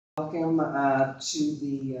Welcome to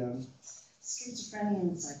the Schizophrenia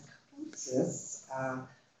and Psychosis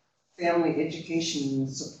Family Education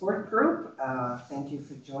Support Group. Thank you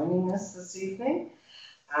for joining us this evening.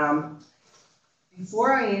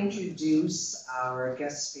 Before I introduce our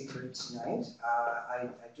guest speaker tonight, I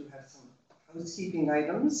do have some housekeeping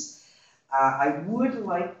items. I would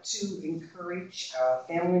like to encourage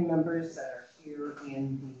family members that are here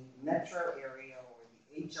in the metro area or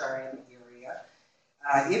the HRM area,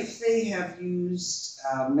 if they have used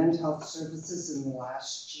mental health services in the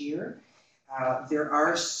last year, there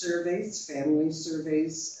are surveys, family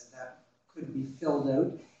surveys that could be filled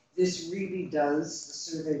out. This really does, the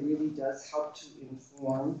survey really does help to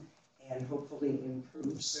inform and hopefully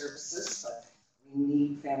improve services, but we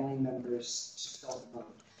need family members to fill them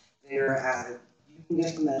out. You can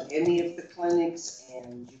get them at any of the clinics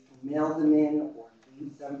and you can mail them in or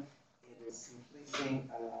leave them. It is completely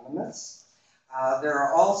anonymous. There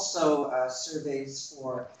are also surveys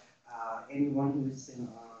for anyone who has been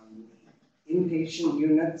on the inpatient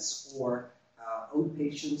units or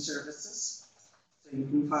outpatient services. So you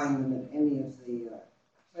can find them at any of the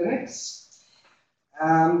clinics.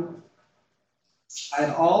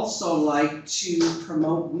 I'd also like to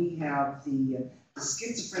promote, we have the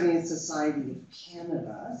Schizophrenia Society of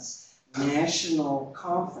Canada's national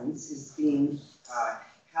conference is being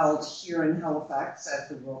held here in Halifax at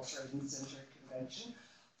the World Trade Center Convention,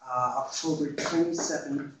 October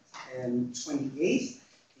 27th and 28th.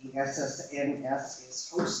 The SSNS is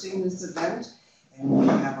hosting this event, and we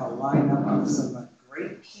have a lineup of some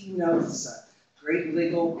great keynotes, a great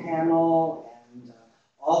legal panel, and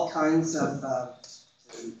all kinds of the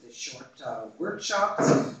short workshops.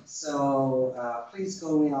 So please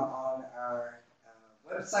go in on our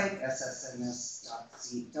website,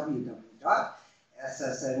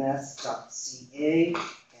 www.ssns.ca,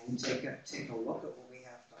 and take a look at what we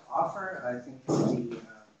have to offer. I think it'll be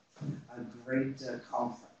a great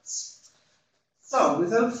conference. So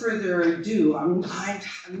without further ado, I'm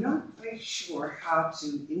not quite sure how to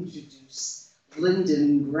introduce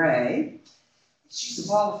Linden Gray. She's a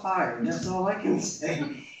ball of fire, that's all I can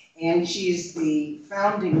say. And she's the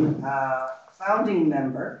founding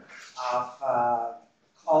member of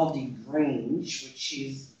Caldy Grange, which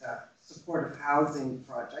is the supportive housing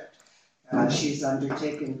project she's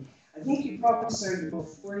undertaken. I think you probably started about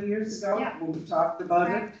 4 years ago when we talked about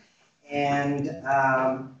it. And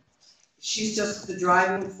she's just the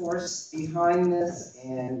driving force behind this,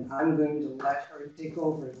 and I'm going to let her take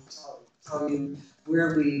over and tell you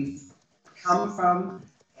where we've come from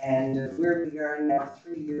and where we are now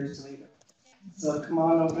 3 years later. So come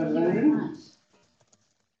on over, Linden.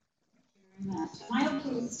 Am I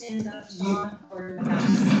okay to stand up, Sean, or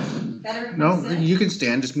better? No, you can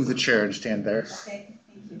stand. Just move the chair and stand there. Okay,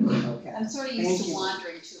 thank you. Okay. I'm sort of used to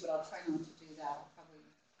wandering too, but I'll try not to do that. I'll probably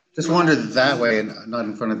Just wander that way and not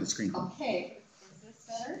in front of the screen. Okay, is this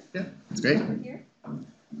better? Yeah, that's great. Over here?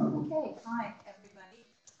 Okay, hi everybody.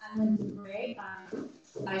 I'm Linden Gray.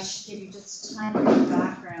 I should give you just a tiny bit of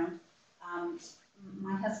background.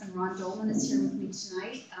 My husband Ron Dolan is here with me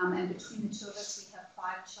tonight, and between the two of us we have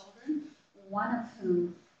 5 children, one of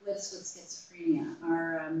whom lives with schizophrenia.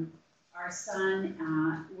 Our son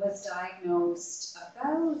was diagnosed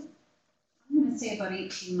about, I'm going to say about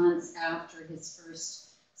 18 months after his first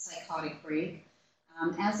psychotic break.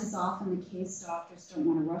 As is often the case, doctors don't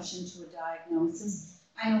want to rush into a diagnosis.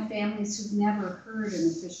 I know families who've never heard an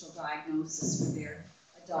official diagnosis for their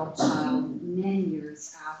adult child many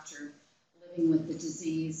years after living with the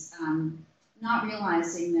disease, not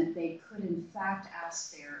realizing that they could in fact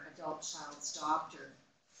ask their adult child's doctor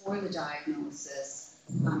for the diagnosis,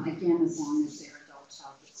 again, as long as their adult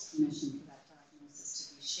child gets permission for that diagnosis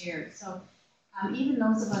to be shared. So even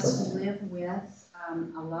those of us who live with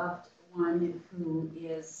a loved one who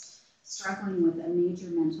is struggling with a major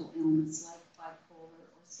mental illness like bipolar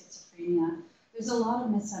or schizophrenia, there's a lot of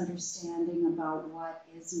misunderstanding about what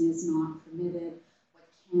is and is not permitted, what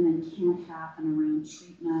can and can't happen around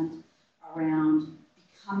treatment, around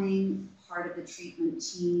becoming part of the treatment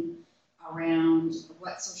team, around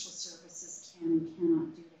what social services can and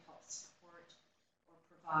cannot do to help support or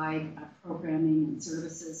provide programming and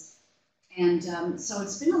services. And so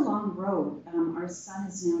it's been a long road. Our son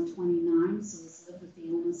is now 29, so he's lived with the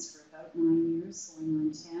illness for about 9 years, going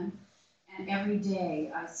on 10. And every day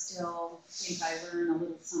I still think I learn a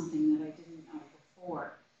little something that I didn't know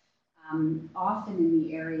before. Often in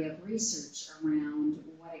the area of research around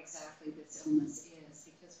what exactly this illness is,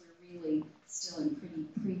 because we're really still in pretty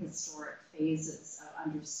prehistoric phases of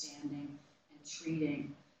understanding and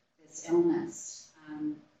treating this illness.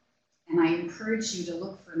 And I encourage you to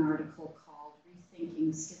look for an article called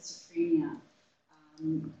Rethinking Schizophrenia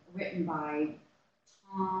written by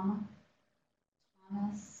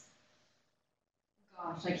Thomas,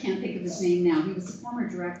 gosh, I can't think of his name now. He was the former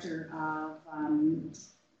director of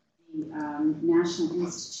the National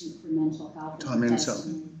Institute for Mental Health. Tom Insel.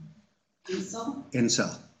 Insel?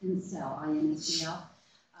 Insel. Insel, I-N-S-E-L.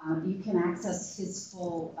 You can access his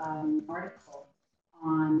full article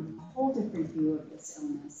on a whole different view of this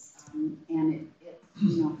illness, and it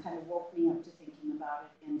kind of woke me up to thinking about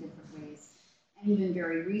it in different ways. And even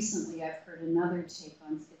very recently, I've heard another take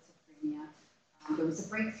on schizophrenia. There was a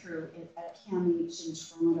breakthrough at CAMH in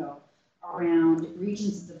Toronto around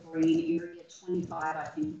regions of the brain, Area 25, I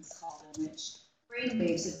think it's called, in which brain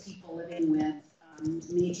waves of people living with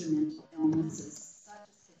major mental illnesses, such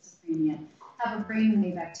as schizophrenia, have a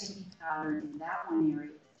brainwave activity pattern in that one area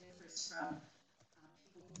that differs from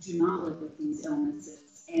people who do not live with these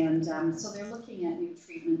illnesses. And so they're looking at new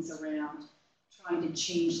treatments around trying to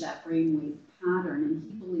change that brainwave pattern. And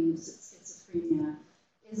he believes that schizophrenia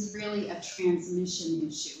is really a transmission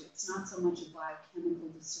issue. It's not so much a biochemical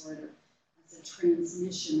disorder as a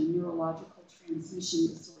transmission, a neurological transmission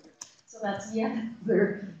disorder. So that's yet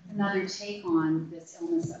another take on this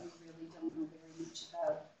illness that we really don't know very much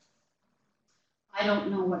about. I don't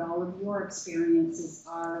know what all of your experiences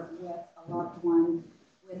are with a loved one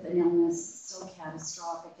with an illness so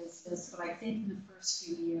catastrophic as this, but I think in the first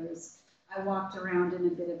few years, I walked around in a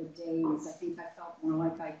bit of a daze. I think I felt more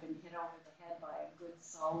like I'd been hit over the head by a good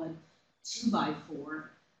solid 2x4.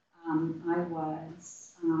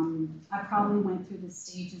 I probably went through the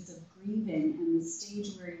stages of grieving, and the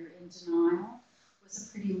stage where you're in denial was a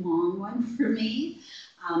pretty long one for me.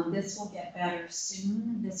 This will get better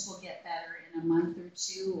soon. This will get better in a month or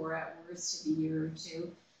two, or at worst in a year or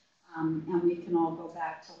two. And we can all go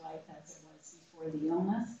back to life as it was before the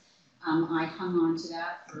illness. I hung on to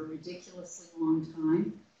that for a ridiculously long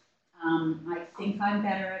time. I think I'm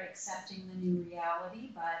better at accepting the new reality,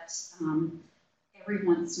 but every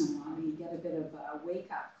once in a while you get a bit of a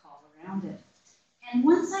wake-up call around it. And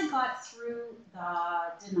once I got through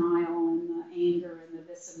the denial and the anger and the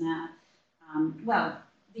this and that, well,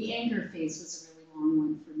 the anger phase was a really long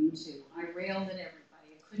one for me too. I railed at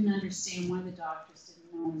everybody. I couldn't understand why the doctors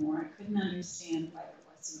didn't know more. I couldn't understand why there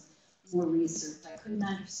wasn't more research. I couldn't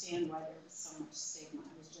understand why there was so much stigma.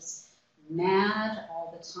 I was just mad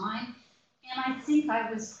all the time. And I think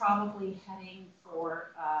I was probably heading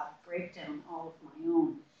for a breakdown all of my own.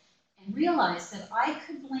 And realized that I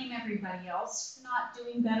could blame everybody else for not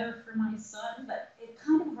doing better for my son, but it's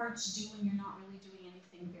kind of hard to do when you're not really doing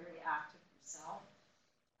anything very active yourself.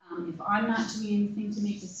 If I'm not doing anything to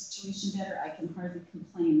make the situation better, I can hardly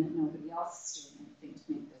complain that nobody else is doing anything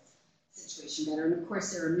to make this situation better. And of course,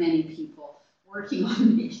 there are many people working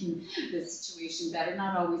on making this situation better,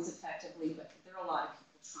 not always effectively, but there are a lot of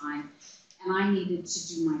people trying. And I needed to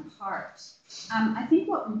do my part. I think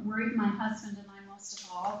what worried my husband and I most of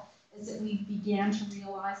all is that we began to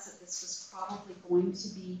realize that this was probably going to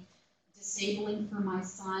be disabling for my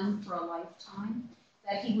son for a lifetime,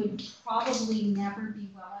 that he would probably never be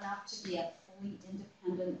well enough to be a fully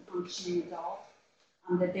independent, functioning adult,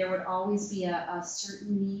 that there would always be a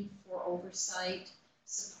certain need for oversight,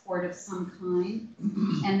 support of some kind,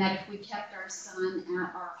 and that if we kept our son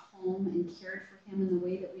at our home and cared for him in the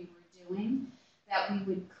way that we were doing, that we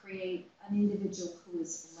would create an individual who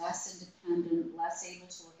is less independent, less able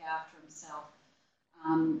to look after himself,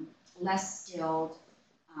 less skilled,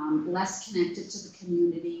 less connected to the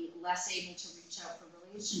community, less able to reach out for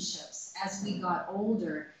relationships. As we got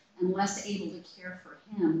older and less able to care for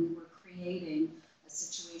him, we were creating a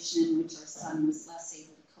situation in which our son was less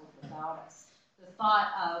able to cope without us. The thought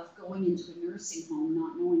of going into a nursing home,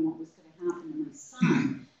 not knowing what was going to happen to my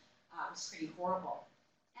son, was pretty horrible.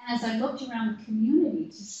 And as I looked around the community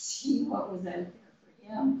to see what was out there for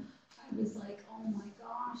him, I was like, oh my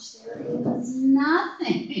gosh, there is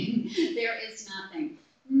nothing. There is nothing.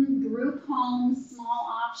 Group homes, small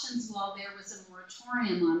options, well, there was a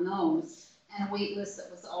moratorium on those and a wait list that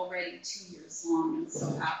was already 2 years long, and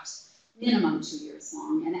so apt, minimum 2 years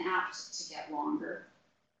long, and apt to get longer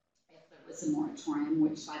if there was a moratorium,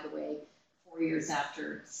 which, by the way, 4 years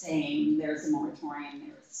after saying there's a moratorium,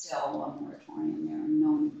 there is still a moratorium. There are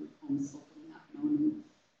no new group homes opening up, no new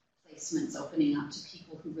placements opening up to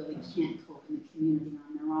people who really can't cope in the community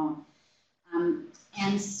on their own.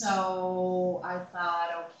 And so I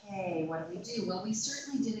thought, okay, what do we do? Well, we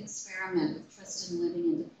certainly did experiment with Tristan living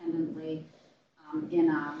independently in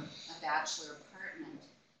a bachelor apartment,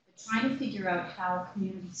 but trying to figure out how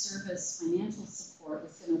community service financial support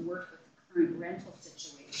was going to work with the current rental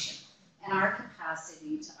situation and our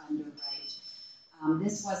capacity to underwrite.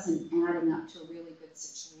 This wasn't adding up to a really good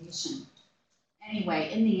situation.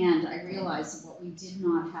 Anyway, in the end, I realized that what we did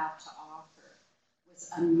not have to offer was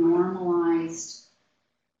a normalized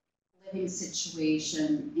living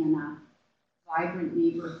situation in a vibrant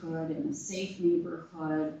neighborhood, in a safe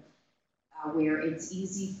neighborhood, where it's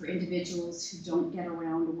easy for individuals who don't get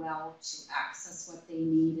around well to access what they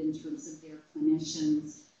need in terms of their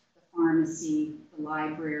clinicians, the pharmacy, the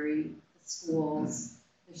library, the schools,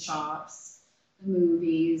 the shops, the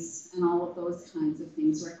movies, and all of those kinds of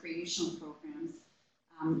things, recreational programs.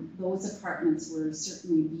 Those apartments were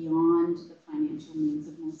certainly beyond the financial means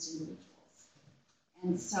of most individuals.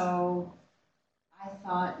 And so I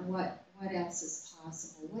thought, what else is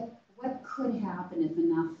possible? What could happen if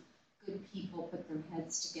enough good people put their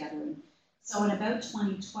heads together? So in about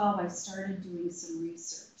 2012, I started doing some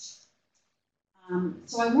research.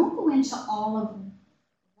 So I won't go into all of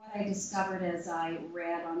what I discovered as I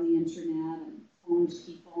read on the internet and phoned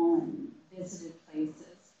people and visited places.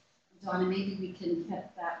 Donna, maybe we can hit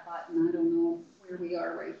that button. I don't know where we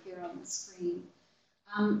are right here on the screen.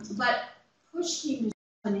 But push came to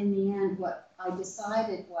shove, and in the end, what I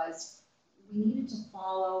decided was we needed to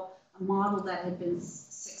follow a model that had been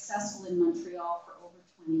successful in Montreal for over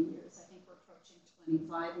 20 years. I think we're approaching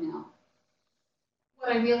 25 now.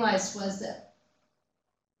 What I realized was that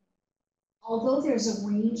although there's a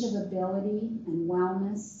range of ability and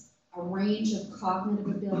wellness, a range of cognitive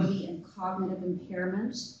ability and cognitive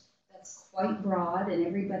impairment that's quite broad, and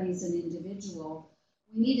everybody's an individual,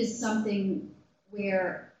 we needed something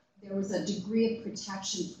where there was a degree of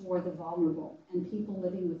protection for the vulnerable, and people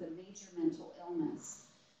living with a major mental illness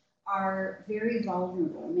are very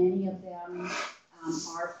vulnerable. Many of them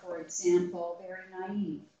are, for example, very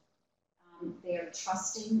naive. They're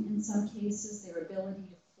trusting in some cases. Their ability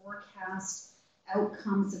to forecast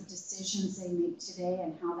outcomes of decisions they make today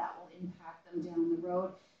and how that will impact them down the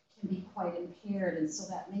road can be quite impaired, and so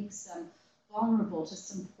that makes them vulnerable to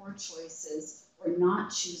some poor choices or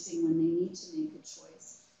not choosing when they need to make a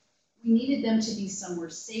choice. We needed them to be somewhere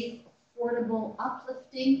safe, affordable,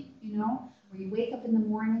 uplifting, you know, where you wake up in the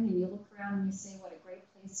morning and you look around and you say, what a great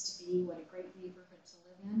place to be, what a great neighborhood to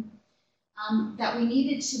live in. That we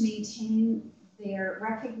needed to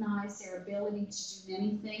recognize their ability to do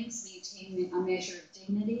many things, maintain a measure of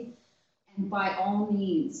dignity, and by all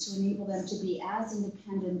means to enable them to be as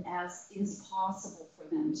independent as is possible for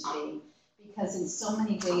them to be, because in so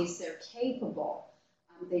many ways they're capable.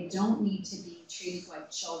 They don't need to be treated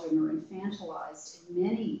like children or infantilized in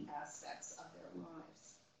many aspects of their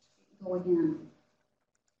lives. Go again.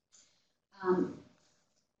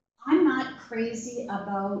 I'm not crazy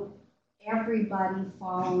about everybody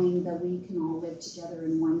following the we can all live together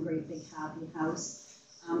in one great big happy house.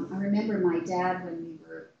 I remember my dad, when we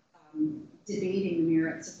were debating the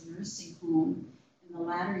merits of a nursing home in the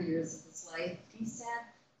latter years of his life, he said,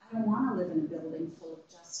 I don't want to live in a building full of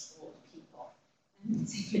just old people. And I'd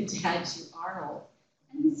say, but Dad, you are old.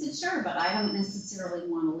 And he said, sure, but I don't necessarily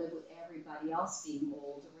want to live with everybody else being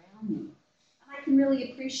old around me. And I can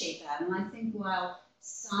really appreciate that. And I think while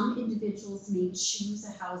some individuals may choose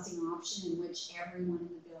a housing option in which everyone in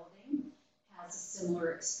the building has a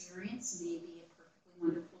similar experience, may be a perfectly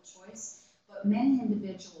wonderful choice, but many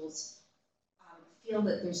individuals feel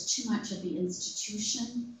that there's too much of the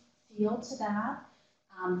institution feel to that,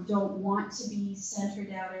 don't want to be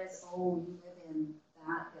centered out as, oh, you live in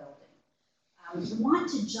that building. Want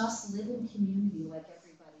to just live in community like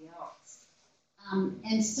everybody else.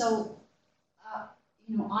 And so,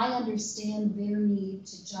 you know, I understand their need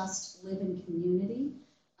to just live in community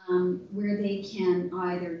where they can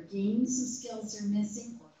either gain some skills they're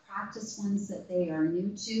missing or practice ones that they are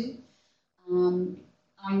new to.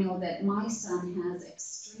 I know that my son has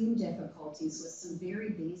extreme difficulties with some very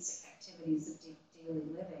basic activities of daily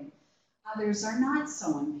living. Others are not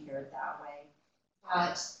so impaired that way,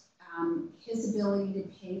 but his ability to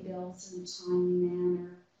pay bills in a timely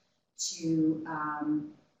manner, to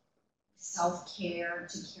self-care,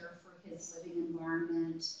 to care for his living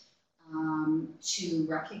environment, to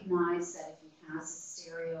recognize that if he has a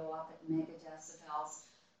stereo up at mega decibels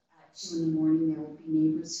at 2 in the morning, there will be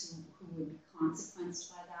neighbors who would be consequenced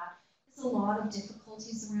by that. There's a lot of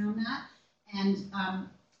difficulties around that. And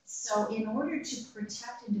so in order to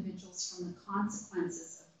protect individuals from the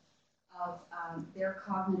consequences of their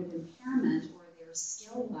cognitive impairment or their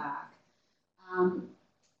skill lack,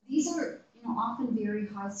 these are often very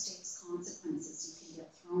high stakes consequences. You can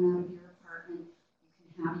get thrown out of your apartment,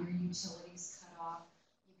 you can have your utilities cut off,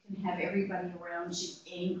 you can have everybody around you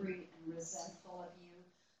angry and resentful of you.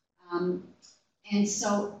 And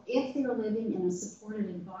so if they're living in a supported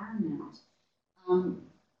environment,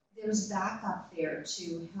 there's backup there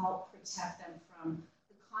to help protect them from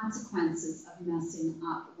the consequences of messing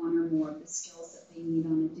up one or more of the skills that they need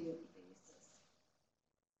on a daily basis.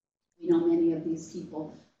 We know many of these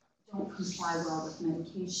people don't comply well with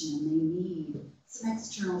medication, and they need some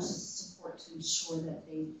external support to ensure that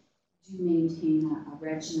they do maintain a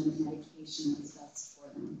regimen of medication that's best for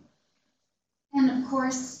them. And of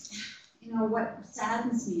course, you know, what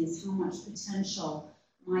saddens me is how much potential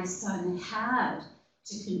my son had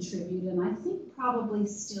to contribute, and I think probably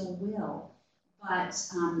still will. But,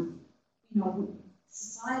 you know,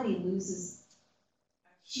 society loses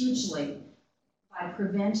hugely by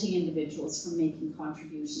preventing individuals from making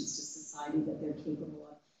contributions to society that they're capable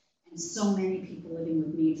of. And so many people living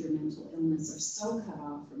with major mental illness are so cut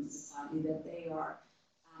off from society that they are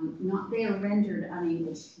rendered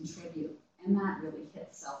unable to contribute. And that really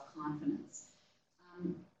hits self-confidence.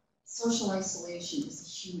 Social isolation is a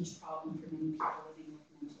huge problem for many people living with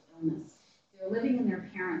mental illness. They're living in their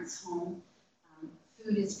parents' home.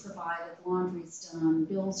 Food is provided, laundry is done,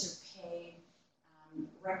 bills are paid,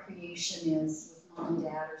 recreation is with mom and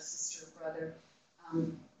dad or sister or brother.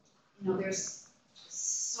 You know, there's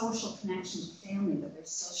social connection to family, but there's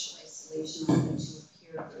social isolation often to a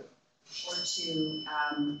peer group or to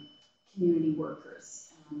community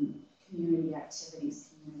workers, community activities,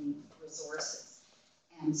 community resources.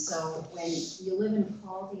 And so when you live in a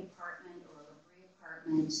Caldy apartment or a Brie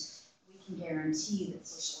apartment, we can guarantee that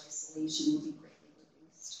social isolation will be greatly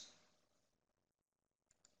reduced.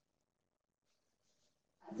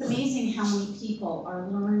 It's amazing how many people are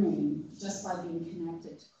learning just by being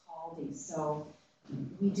connected to Caldy. So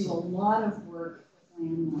we do a lot of work with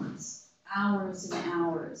landlords, hours and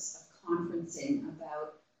hours of conferencing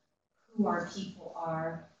about who our people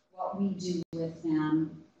are, what we do with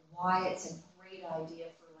them, why it's a great idea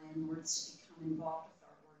for landlords to become involved with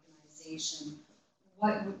our organization,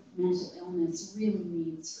 what mental illness really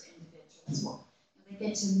means for individuals. Well, they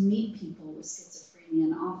get to meet people with schizophrenia,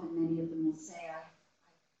 and often many of them will say,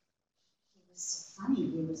 he was so funny,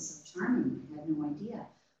 he was so charming, I had no idea.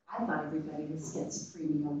 I thought everybody with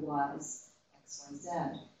schizophrenia was X, Y, Z.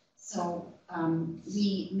 So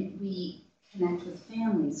we connect with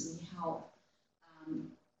families, we help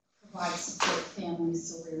provide support families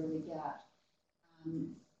so rarely get.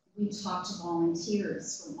 We talk to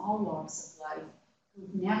volunteers from all walks of life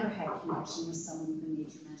who've never had connection with someone with a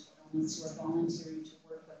major mental illness who are volunteering to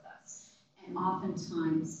work with us. And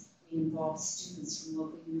oftentimes we involve students from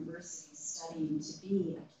local universities studying to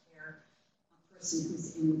be a person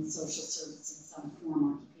who's in social service in some form,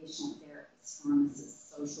 occupational therapists,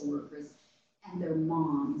 pharmacists, social workers, and their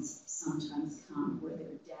moms sometimes come, or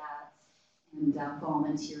their dads, and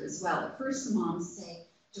volunteer as well. At first the moms say,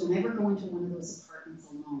 don't ever go into one of those apartments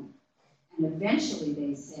alone. And eventually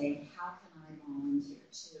they say, how can I volunteer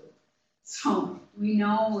too? So we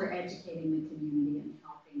know we're educating the community and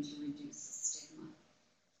helping to reduce the stigma.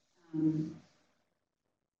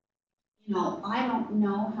 You know, I don't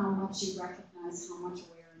know how much you recognize how much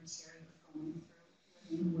wear and tear you're going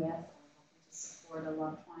through, living with, or helping to support a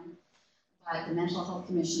loved one. But the Mental Health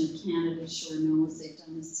Commission of Canada sure knows. They've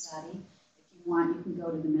done a study. If you want, you can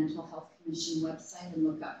go to the Mental Health Commission website and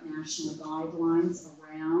look up national guidelines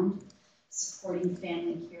around supporting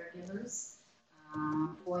family caregivers.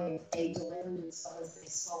 Boy, if they delivered as well as they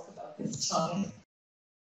spoke about this topic.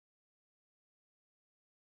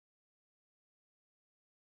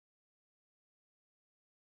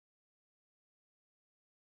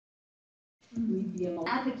 We'd be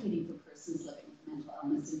advocating for persons living with mental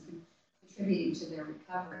illness and contributing to their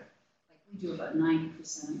recovery. Like we do about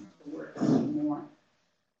 90% of the work, maybe more.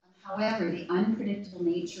 However, the unpredictable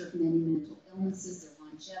nature of many mental illnesses, their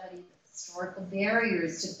longevity, the historical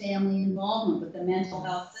barriers to family involvement with the mental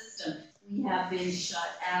health system, we have been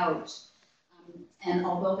shut out. And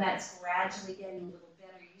although that's gradually getting a little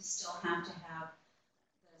better, you still have to have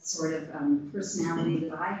the sort of personality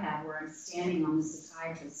that I have, where I'm standing on the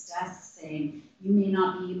psychiatrist's desk saying, you may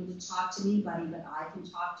not be able to talk to me, buddy, but I can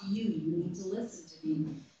talk to you. You need to listen to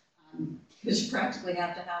me. Because you practically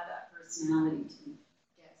have to have that personality to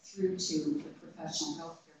get through to the professional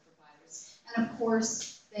healthcare providers. And of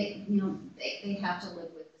course, they have to live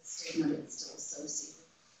with the stigma that's still associated.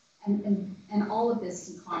 And all of this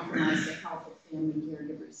can compromise the health of family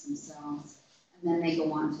caregivers themselves. And then they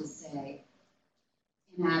go on to say,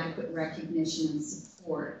 inadequate recognition and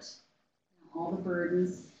support, all the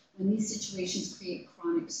burdens. When these situations create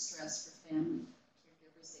chronic stress for family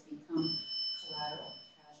caregivers, they become collateral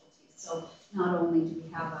casualties. So not only do we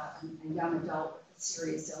have a young adult with a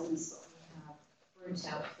serious illness, but we have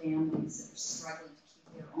burnt out families that are struggling to keep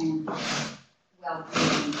their own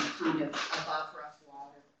well-being kind of above rough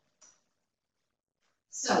water.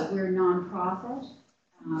 So we're a nonprofit.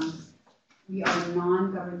 We are a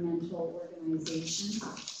non-governmental organization,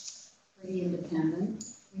 pretty independent.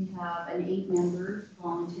 We have an 8-member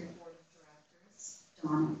volunteer board of directors,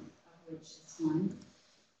 Donna, of which is one.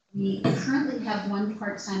 We currently have one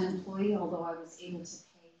part-time employee, although I was able to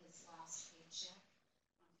pay his last paycheck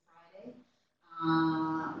on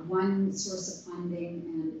Friday. One source of funding,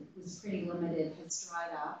 and it was pretty limited, has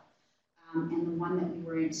dried up. And the one that we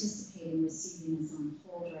were anticipating receiving is on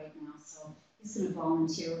hold right now. So he's going to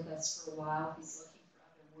volunteer with us for a while. He's looking for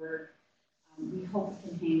other work. We hope we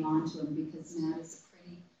can hang on to him because Matt is a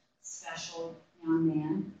pretty special young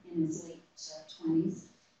man in his late 20s.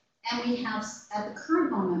 And we have, at the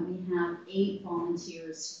current moment, we have 8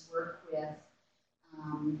 volunteers who work with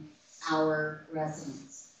our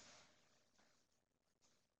residents.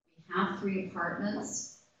 We have 3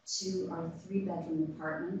 apartments. 2 are 3-bedroom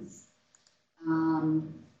apartments.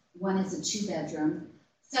 One is a 2-bedroom.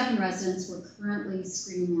 7 residents. We're currently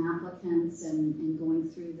screening applicants and going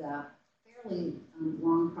through the fairly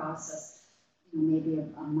long process, maybe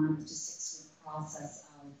a month to 6-week process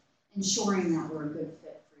of ensuring that we're a good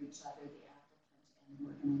fit for each other, the applicant and the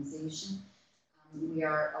organization. We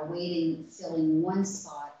are awaiting filling 1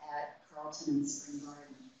 spot at Carlton and Spring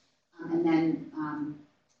Garden, and then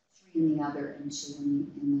 3 in the other, and 2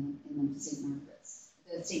 in the St. Margaret's.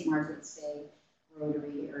 The St. Margaret's Bay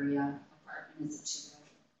Rotary area apartment is a 2-bedroom.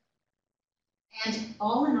 And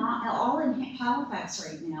all in Halifax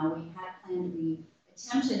right now, we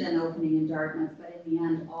attempted an opening in Dartmouth, but in the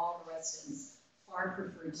end, all the residents far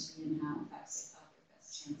preferred to be in Halifax. They thought their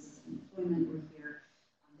best chances of employment were here.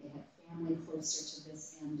 They had family closer to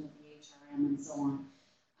this end of the HRM and so on.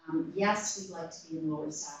 Yes, we'd like to be in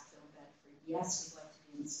Lower Sackville, Bedford. Yes, we'd like to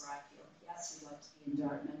be in Sprackfield. Yes, we'd like to be in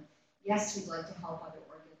Dartmouth. Yes, we'd like to help other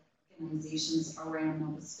organizations around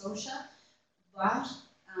Nova Scotia. But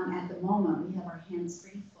at the moment, we have our hands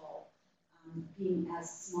pretty full, being as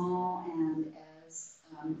small and as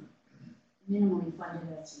minimally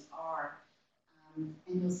funded as we are. And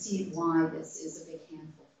you'll see why this is a big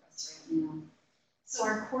handful for us right now. So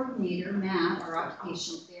our coordinator, Matt, our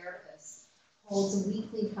occupational therapist, holds a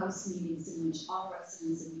weekly house meetings in which all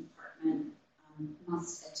residents in the apartment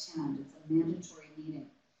must attend. It's a mandatory meeting.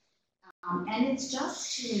 And it's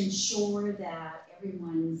just to ensure that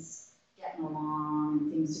everyone's getting along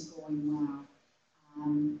and things are going well.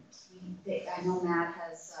 I know Matt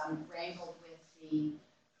has wrangled with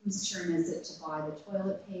whose turn is it to buy the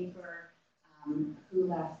toilet paper, who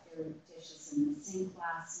left their dishes in the sink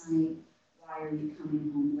last night, why are you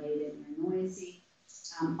coming home late and you're noisy.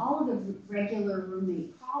 All of the regular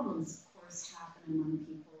roommate problems, of course, happen among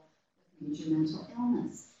people with major mental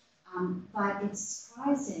illness. But it's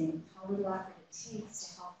surprising how little effort it takes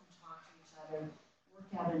to help them talk to each other, work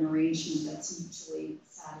out an arrangement that's mutually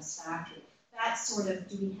satisfactory. That sort of,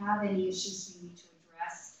 do we have any issues we need to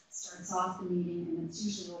address, starts off the meeting, and it's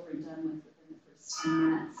usually over and done with within the first 10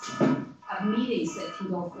 minutes of meetings that can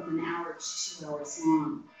go from an hour to 2 hours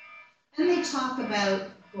long. And they talk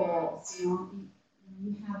about goals.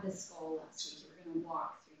 You have this goal last week. You were going to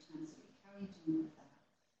walk 3 times a week. How are you doing with that?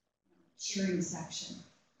 Cheering section.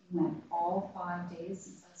 You went all 5 days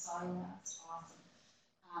since I saw you last.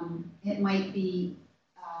 Awesome. It might be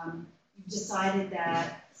you've decided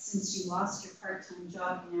that since you lost your part-time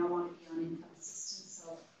job, you now want to be on income assistance,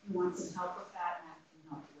 so you want some help with that, and I can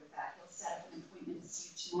help you with that. He'll set up an appointment to see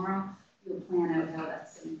you tomorrow. You'll plan out how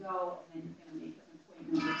that's going to go, and then you're going to make an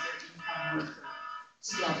appointment with your income worker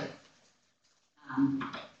together.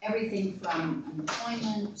 Everything from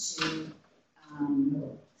employment to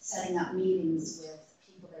setting up meetings with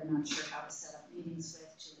people they're not sure how to set up meetings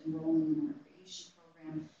with, to enrolling in a recreation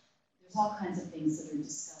program. There's all kinds of things that are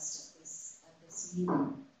discussed at this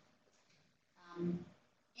meeting.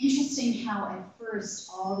 Interesting how at first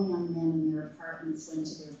all the young men in their apartments went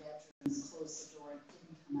to their bedrooms, closed the door, and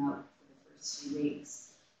didn't come out for the first few weeks,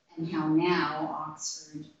 and how now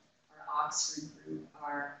our Oxford group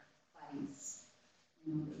are buddies.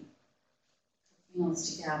 They cook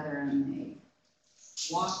meals together, and they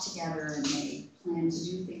walk together, and they plan to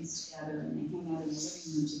do things together, and they hang out in the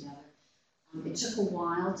living room together. It took a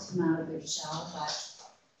while to come out of their shell, but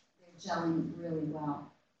they're gelling really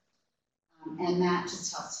well. And Matt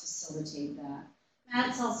just helps facilitate that.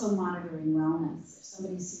 Matt's also monitoring wellness. If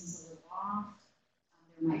somebody seems a little off,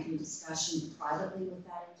 there might be a discussion privately with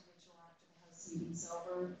that individual after the house meeting's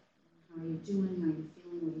over. How are you doing? How are you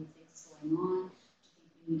feeling? What do you think's going on?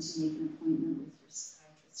 Do you think you need to make an appointment with your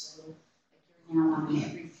psychiatrist? Or like you're now on an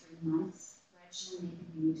every 3 months regimen.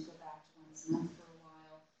 Maybe we need to go back to once a month for a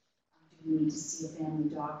while. Do we need to see a family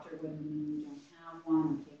doctor when we don't have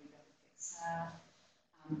one? Okay, we better fix that.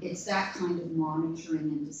 It's that kind of monitoring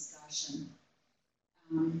and discussion.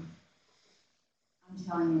 I'm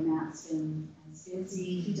telling you, Matt's been as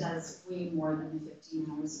busy. He does way more than the 15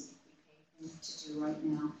 hours a week we pay him to do right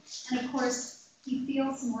now. And of course, he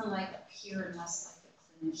feels more like a peer and less like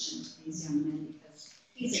a clinician to these young men because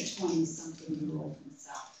he's a 20-something-year-old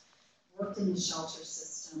himself. Worked in the shelter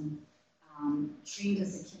system, trained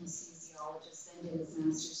as a kinesiologist, then did his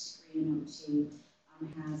master's degree in OT,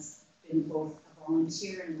 has been both a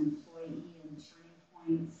volunteer and an employee in Turning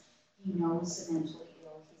Point. He knows the mentally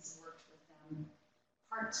ill. He's worked with them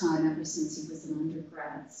part-time ever since he was an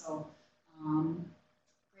undergrad. So,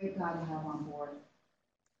 great guy to have on board.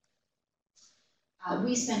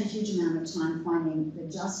 We spend a huge amount of time finding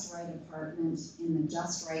the just right apartment in the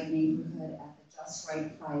just right neighborhood at the just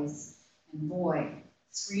right price. And boy,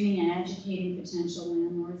 screening and educating potential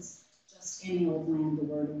landlords, just any old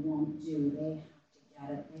landlord won't do. They have to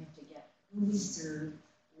get it. They have to get who we serve,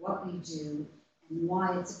 what we do, and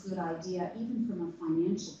why it's a good idea, even from a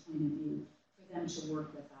financial point of view, for them to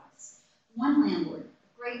work with us. One landlord,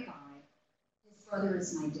 a great guy, his brother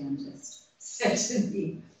is my dentist, said to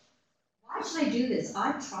me, "Why should I do this?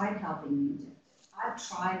 I've tried helping the addicted. I've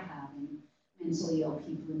tried having mentally ill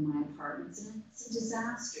people in my apartments, and it's a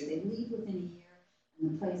disaster. They leave within a year,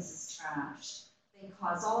 and the place is trashed. They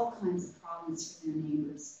cause all kinds of problems for their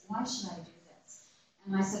neighbors. Why should I do this?"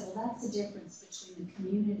 And I said, well, that's the difference between the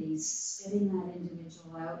communities spitting that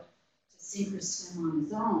individual out to sink or swim on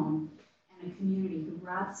his own, and a community who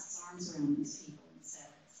wraps its arms around these people and says,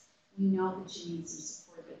 we know that you need some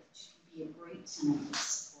support, but that you can be a great tenant with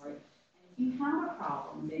support. And if you have a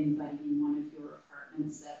problem with anybody in one of your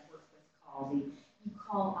apartments that work with Caldy, you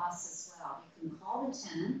call us as well. You can call the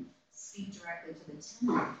tenant, speak directly to the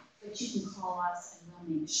tenant, but you can call us and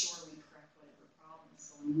we'll make sure we correct whatever problem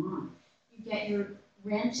is going on. You get your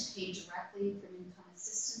rent paid directly from income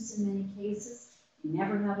assistance in many cases. You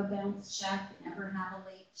never have a bounce check, you never have a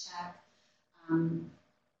late check.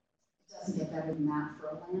 It doesn't get better than that for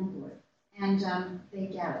a landlord. And they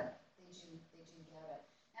get it. They do get it.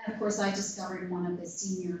 And of course, I discovered one of the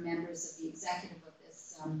senior members of the executive of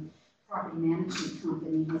this property management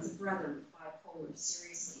company has a brother with bipolar,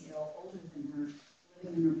 seriously ill, older than her,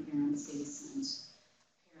 living in her parents' basement.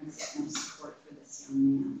 Parents get no support for this young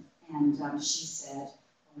man. And she said,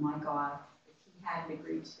 oh my God, if he hadn't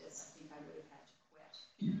agreed to this, I think I would have had to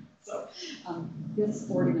quit. So this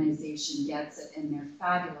organization gets it, and they're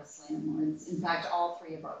fabulous landlords. In fact, all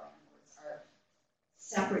three of our landlords are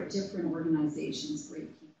separate, different organizations,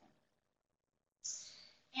 great people.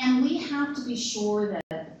 And we have to be sure that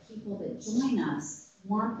the people that join us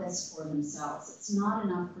want this for themselves. It's not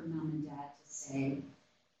enough for mom and dad to say,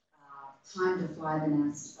 time to fly the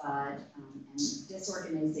nest, bud, and this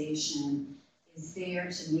organization is there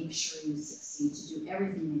to make sure you succeed, to do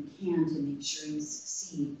everything they can to make sure you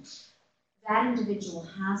succeed. That individual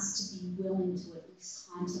has to be willing to at least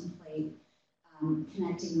contemplate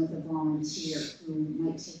connecting with a volunteer who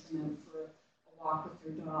might take them out for a walk with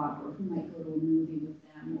their dog, or who might go to a movie with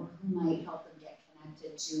them, or who might help them get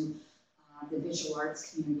connected to the visual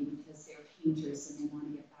arts community because they're painters and they want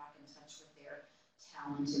to get back in touch with their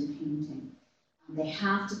talent in painting. They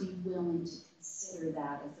have to be willing to consider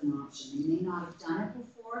that as an option. They may not have done it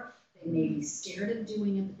before, they may be scared of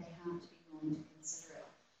doing it, but they have to be willing to consider it.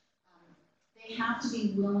 They have to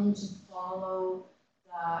be willing to follow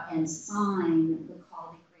and sign the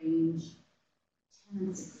Caldy Grange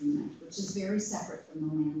tenants agreement, which is very separate from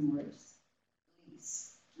the landlord's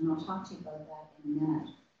lease. And I'll talk to you about that in a minute.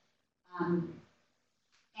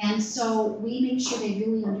 And so we make sure they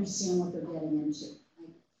really understand what they're getting into.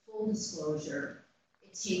 Like, full disclosure,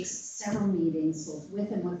 it takes several meetings, both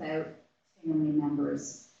with and without family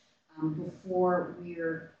members, before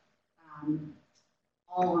we're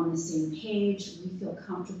all on the same page. We feel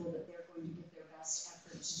comfortable that they're going to give their best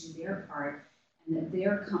effort to do their part, and that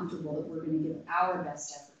they're comfortable that we're going to give our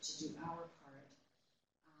best effort to do our part.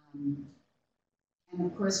 And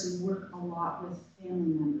of course, we work a lot with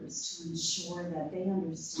family members to ensure that they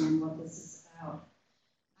understand what this is about.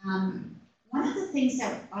 One of the things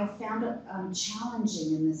that I found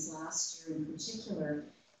challenging in this last year in particular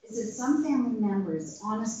is that some family members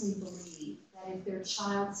honestly believe that if their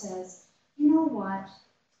child says, you know what,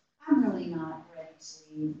 I'm really not ready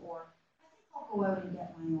to leave, or I think I'll go out and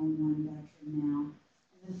get my own one-bedroom now,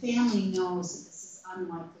 and the family knows that this is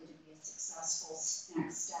unlikely to be a successful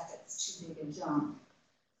next step, it's too big a jump,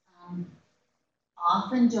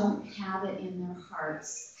 often don't have it in their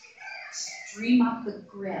hearts to dream up the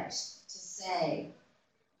grit to say,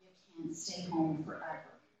 you can't stay home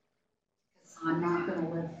forever, because I'm not going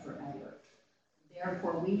to live forever.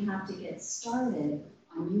 Therefore, we have to get started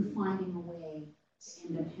on you finding a way to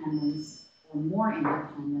independence or more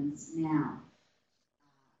independence now.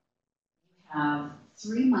 You have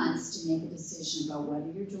 3 months to make a decision about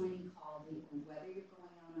whether you're joining Caldy or whether you're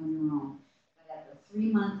going out on your own. But at the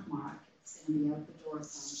 3-month mark, it's going to be out the door,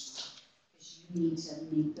 sunshine, because you need to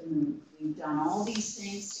make the move. We've done all these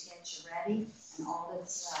things to get you ready, and all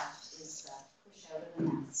that's left is the push out of the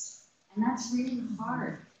nest. And that's really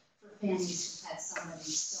hard for families who've had somebody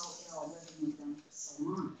so ill living with them for so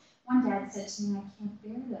long. One dad said to me, I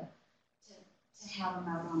can't bear to have him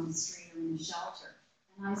out on the street or in a shelter.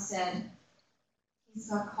 And I said, he's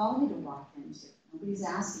got Caldy to walk into. Nobody's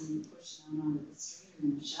asking you to push him out onto the street or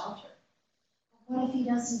in a shelter. But what if he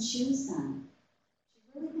doesn't choose them?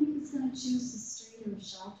 Do you really think he's going to choose the street or a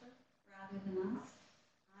shelter rather than us?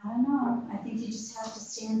 I don't know. I think you just have to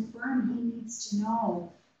stand firm. He needs to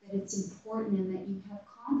know that it's important and that you have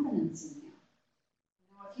confidence in him.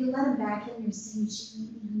 You know, if you let him back in, you're saying, gee,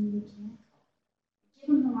 maybe honey, you can't go. Give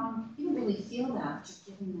him the wrong, you don't really feel that, but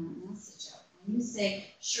you're giving that message out. When you say,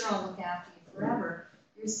 sure, I'll look after you forever,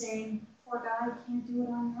 you're saying, poor guy, can't do it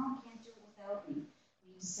on your own, can't do it without me.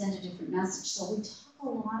 You send a different message. So we talk a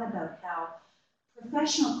lot about how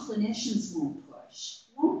professional clinicians won't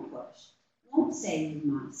say you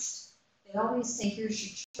must. They always say, here's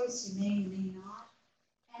your choice, you may not.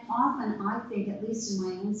 And often, I think, at least in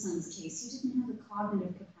my own son's case, he didn't have the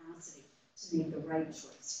cognitive capacity to make the right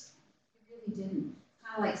choice for him. He really didn't.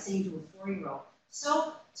 Kind of like saying to a 4-year-old,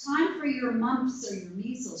 so, time for your mumps or your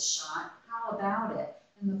measles shot, how about it?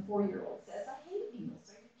 And the 4-year-old says, I hate measles,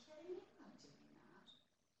 are you kidding me? I'm not doing that.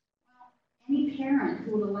 Well, any parent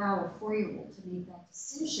who would allow a 4-year-old to make that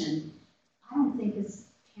decision, I don't think is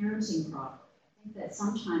parenting properly. I think that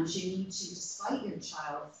sometimes you need to, despite your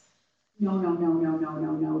child's no.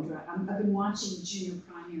 I've been watching junior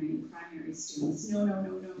primary and primary students, no,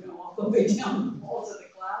 all the way down the halls of the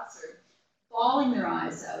classroom, bawling their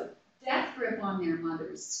eyes out, death grip on their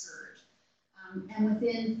mother's skirt. And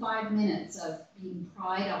within 5 minutes of being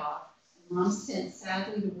pried off, and mom sent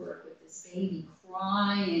sadly to work with this baby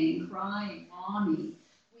crying, mommy,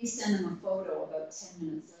 we send them a photo about 10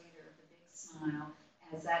 minutes later of a big smile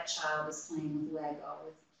as that child is playing with Lego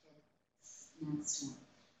with the kid next to him.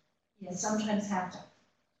 You sometimes have to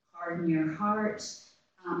harden your heart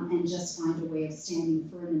and just find a way of standing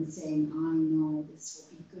firm and saying, I know this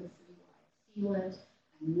will be good for you. I feel it.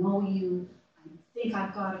 I know you. I think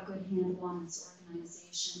I've got a good handle on this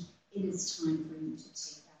organization. It is time for you to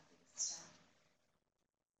take that big step.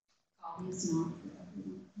 Caldy is not for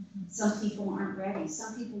everyone. Some people aren't ready.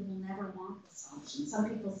 Some people will never want this option. Some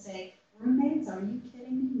people say, roommates, are you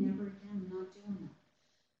kidding me? Never again, I'm not doing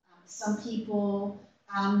that. Some people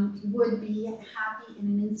would be happy in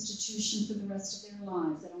an institution for the rest of their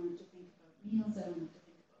lives. I don't have to think about meals. I don't have to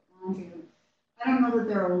think about laundry. I don't know that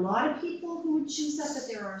there are a lot of people who would choose that, but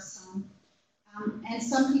there are some. And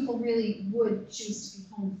some people really would choose to be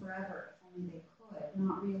home forever if only they could,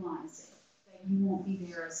 not realizing that you won't be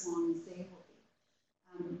there as long as they will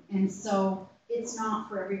be. And so it's not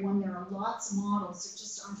for everyone. There are lots of models. There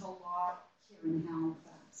just aren't a lot here in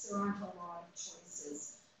Halifax. There aren't a lot of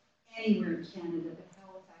choices anywhere in Canada, but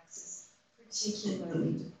Halifax is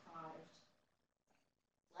particularly deprived.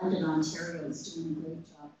 London, Ontario is doing a great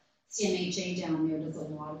job. CMHA down there does a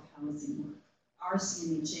lot of housing work. Our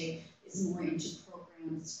CMHA is more into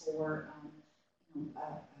programs for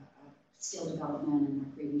skill development and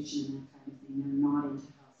recreation and that kind of thing. They're not into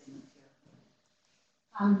housing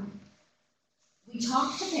up here. We talk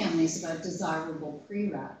to families about desirable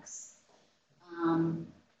prereqs.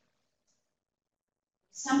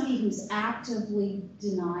 Somebody who's actively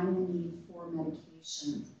denying the need for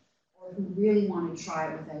medication or who really want to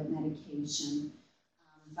try it without medication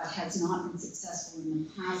but has not been successful in the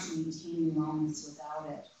past maintaining wellness without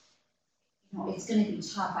it. You know, it's going to be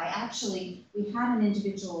tough. We had an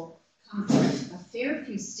individual come through a fair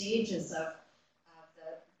few stages of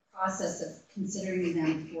the process of considering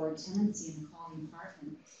them for tenancy in the Caldy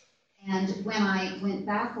apartment. And when I went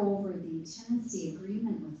back over the tenancy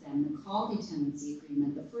agreement with them, the Caldy tenancy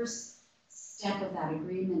agreement, the first step of that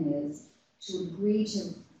agreement is to agree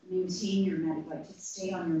to maintain your to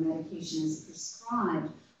stay on your medication as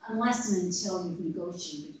prescribed, unless and until you've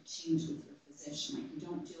negotiated a change with your physician. Like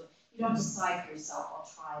you don't decide for yourself, I'll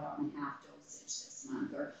try it on a half dosage this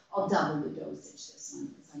month, or I'll double the dosage this month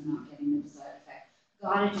because I'm not getting the desired effect.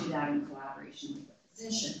 Got to do that in collaboration with the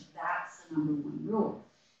physician. That's the #1 rule.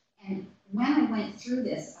 And when I went through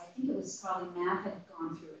this, I think it was probably Matt had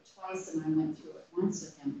gone through it twice and I went through it once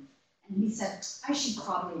with him. And he said, I should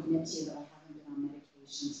probably admit to you that I haven't been on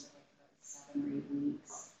medications for like about 7 or 8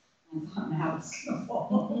 weeks. And I thought, now it's going to fall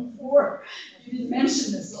on the floor. You didn't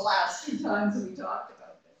mention this the last 2 times we talked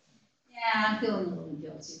about this. Yeah, I'm feeling a little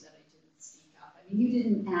guilty that I didn't speak up. I mean, you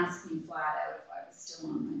didn't ask me flat out if I was still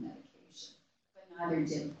on my medication, but neither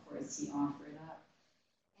did, of course, he offer it up.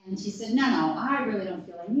 And he said, no, I really don't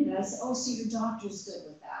feel I need it. I said, oh, so your doctor's good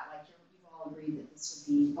with that. Like, you've all agreed that this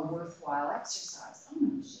would be a worthwhile exercise. Oh,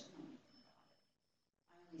 no, shit, no,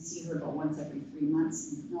 I only see her about once every 3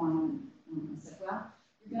 months. And no, I don't. I said, well,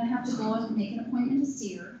 you're going to have to go and make an appointment to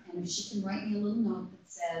see her. And if she can write me a little note that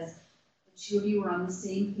says the 2 of you are on the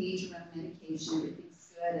same page around medication,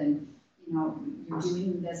 everything's good, and, you know, you're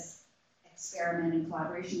doing this experiment in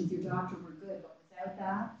collaboration with your doctor, we're good. But without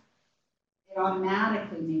that, it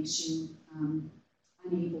automatically makes you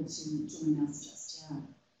unable to join us just yet.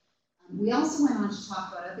 We also went on to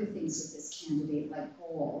talk about other things with this candidate, like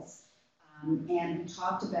goals. And we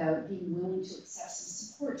talked about being willing to accept some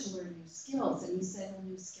support to learn new skills. And he said, well,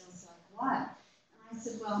 new skills like what? And I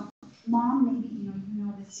said, well, Mom, maybe you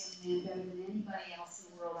know this young man better than anybody else in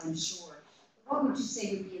the world, I'm sure. But what would you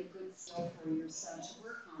say would be a good skill for your son to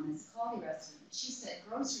work on as a Caldy resident? And she said,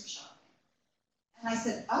 grocery shopping. And I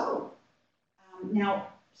said, oh. Now,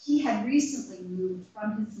 he had recently moved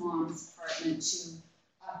from his mom's apartment to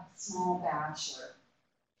a small bachelor,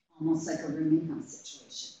 almost like a rooming house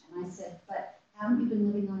situation. And I said, but haven't you been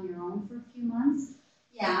living on your own for a few months?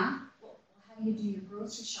 Yeah. Well, how do you do your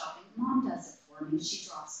grocery shopping? Mom does it for me. She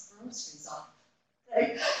drops the groceries off.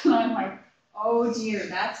 Right? And I'm like, oh dear,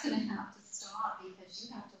 that's going to have to stop because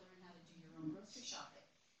you have to learn how to do your own grocery shopping.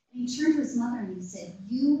 And he turned to his mother and he said,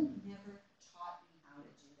 you never taught me how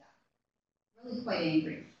to do that. Really quite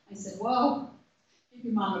angry. I said, well, give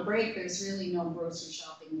your mom a break. There's really no grocery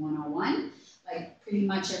shopping 101. Like, pretty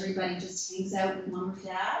much everybody just hangs out with mom or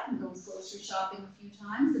dad and goes grocery shopping a few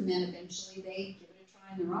times, and then eventually they give it a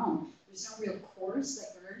try on their own. There's no real course,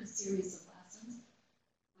 like we learned a series of lessons.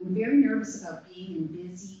 I'm very nervous about being in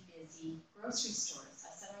busy grocery stores.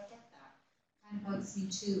 I said, I get that. Kind of bugs me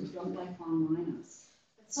too. Don't like long lineups.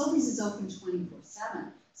 But Sobeys is open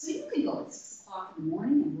 24/7. So you could go at 6 o'clock in the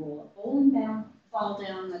morning and roll a bowling ball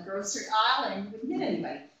down the grocery aisle and you wouldn't hit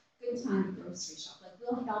anybody. Good time to grocery shop. Like,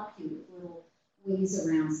 we'll help you with little ways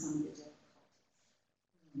around some of the difficulties.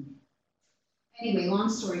 Anyway, long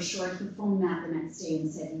story short, he phoned Matt the next day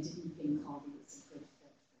and said he didn't think Caldy was a good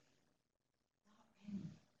fit for him.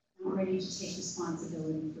 Not ready to take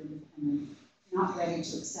responsibility for independence, not ready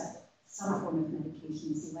to accept some form of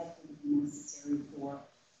medication is likely to be necessary for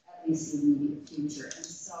at least the immediate future. And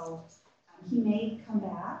so he may come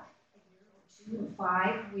back a year or 2 or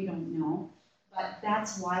 5, we don't know. But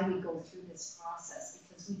that's why we go through this process,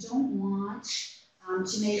 because we don't want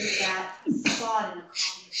to make that spot in a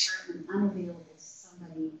Caldy apartment unavailable to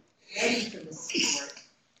somebody ready for the support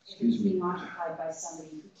if it's being occupied by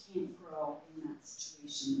somebody who can't grow in that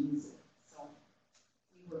situation easily. So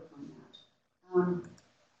we work on that.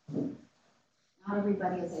 Not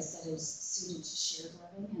everybody, as I said, is suited to shared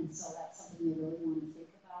living, and so that's something they really want to think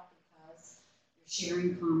about because you're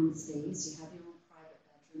sharing common space. You have your own private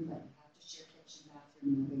bedroom, but you have to share kitchen,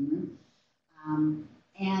 bathroom, and living room.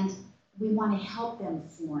 And we want to help them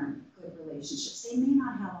form good relationships. They may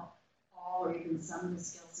not have all or even some of the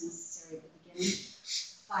skills necessary at the beginning,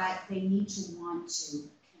 but they need to want to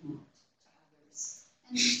connect to others.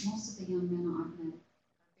 And most of the young men I've met are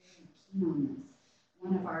very keen on this.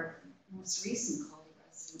 One of our most recent Caldy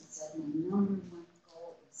residents said, my number 1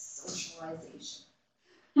 goal is socialization.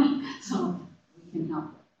 So we can help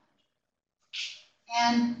with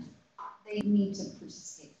that. And they need to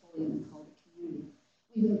participate fully in the Caldy community.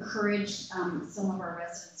 We've encouraged some of our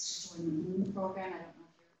residents to join the Bloom program. I don't know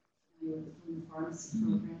if you're familiar with the Bloom Pharmacy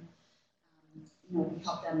program. You know, we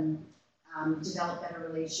help them develop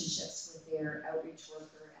better relationships with their outreach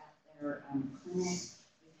worker at their clinic.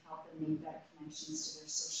 We've helped them make better connections to their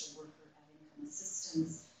social worker at income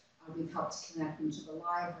assistance. We've helped connect them to the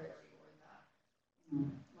library or the,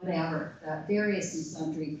 whatever, the various and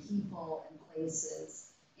sundry people and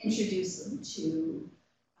places. Introduce them to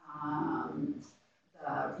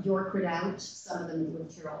the York Redoubt. Some of them have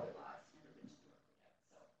lived here all their lives, never been to York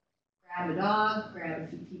Redoubt. So grab a dog, grab a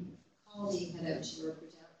few people from Caldy, head out to York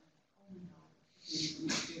Redoubt, and oh my God,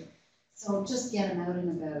 next year. So just get them out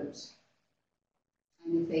and about.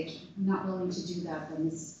 And if they're not willing to do that, then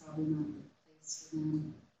this is probably not the place for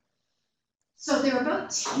them. So there are about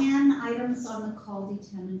 10 items on the Caldy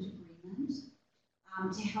tenant agreement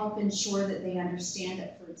to help ensure that they understand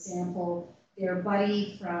that, for example, their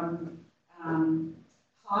buddy from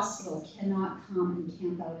hospital cannot come and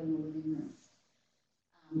camp out in the living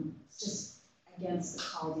room. It's just against the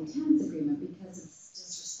Caldy tenants agreement because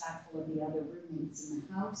it's respectful of the other roommates in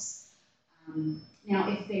the house. Now,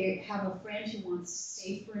 if they have a friend who wants to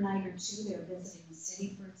stay for a night or two, they're visiting the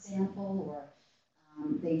city, for example, or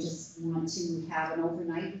they just want to have an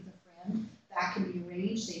overnight with a friend, that can be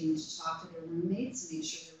arranged. They need to talk to their roommates and make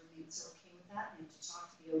sure their roommates are okay with that. They have to talk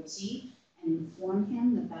to the OT and inform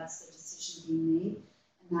him that that's the decision being made,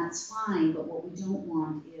 and that's fine. But what we don't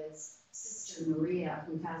want is Sister Maria,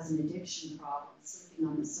 who has an addiction problem, sleeping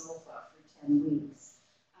on the sofa for 10 weeks.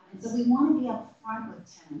 And so we want to be upfront with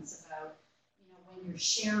tenants about, when you're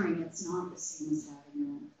sharing, it's not the same as having your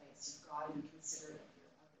own place. You've got to be considerate of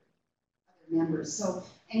your other members. So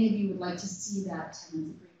any of you would like to see that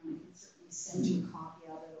tenants agreement, I can certainly send you a copy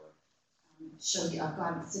of it or show you. I've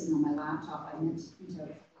got it sitting on my laptop. I meant to print out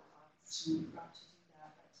a couple of copies and I forgot to do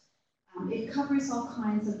that. But it covers all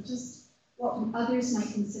kinds of just what others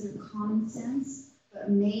might consider common sense, but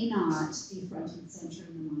may not be front and center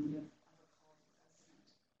in the mind of a Caldy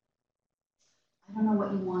resident. I don't know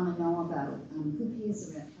what you want to know about who pays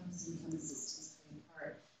the rent, how does income assistance play a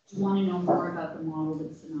part. Do you want to know more about the model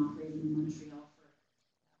that's been operating in Montreal for a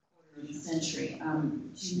quarter of a century?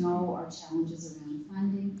 Do you know our challenges around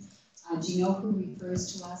funding? Do you know who refers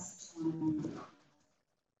to us? Do you want to know?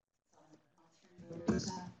 I'll turn it over to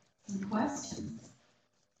some questions.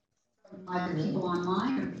 Either people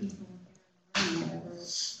online or people here in the room, whatever.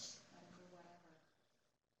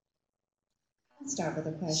 I'll start with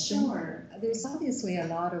a question. Sure. There's obviously a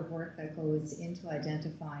lot of work that goes into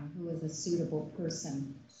identifying who is a suitable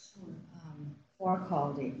person for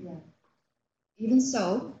Caldy. Yeah. Even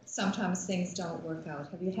so, sometimes things don't work out.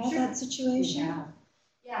 Have you had that situation? We have.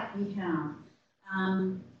 Yeah, we have.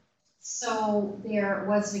 So there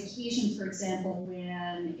was an occasion, for example,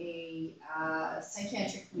 when a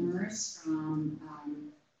psychiatric nurse from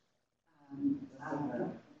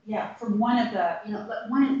from one of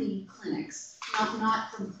the clinics,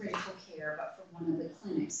 not from critical care, but from one of the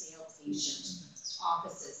clinics, the outpatient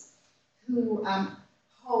offices, who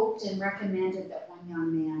hoped and recommended that one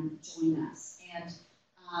young man join us.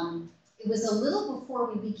 And it was a little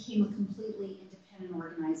before we became a completely independent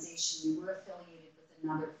organization. We were affiliated with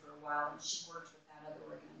another for a while, and she worked with that other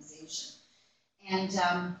organization. And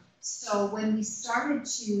so when we started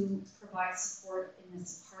to provide support in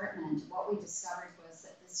this apartment, what we discovered was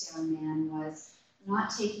that this young man was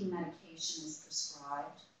not taking medication as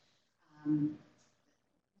prescribed.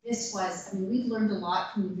 We've learned a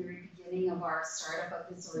lot from the very beginning of our startup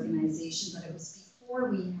of this organization, but it was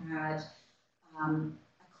before we had a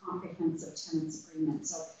comprehensive tenants agreement.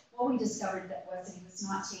 So what we discovered was that he was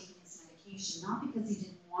not taking his medication, not because he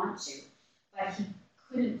didn't want to, but he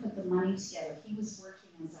couldn't put the money together. He was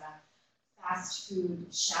working as a fast food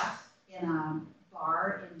chef in a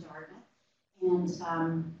bar in Dartmouth, and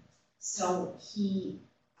so he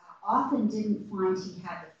often didn't find he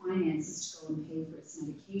had the finances to go and pay for his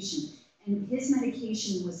medication. And his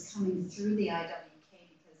medication was coming through the IWK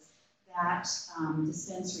because that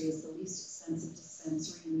dispensary is the least expensive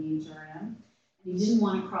dispensary in the HRM. And he didn't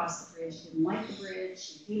want to cross the bridge, he didn't like the bridge,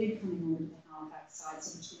 he hated coming over to the Halifax side. So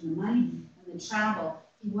between the money and the travel,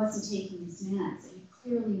 he wasn't taking his meds. And he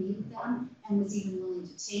clearly needed them and was even willing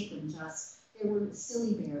to take them, just there were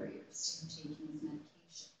silly barriers to him taking his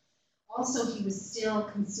medication. Also, he was still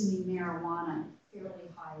consuming marijuana at fairly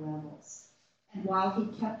high levels. And while he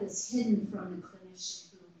kept this hidden from the clinician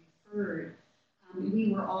who referred,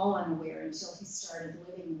 we were all unaware until he started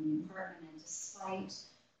living in the apartment. And despite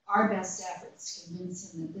our best efforts to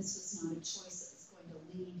convince him that this was not a choice that was going to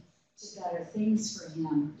lead to better things for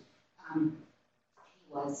him,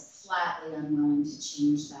 he was flatly unwilling to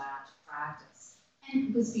change that practice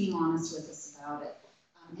and was being honest with us about it.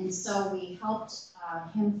 And so we helped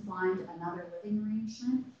him find another living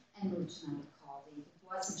arrangement and moved him out of Caldy. He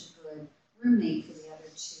wasn't a good roommate for the other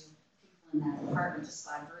two people in that apartment just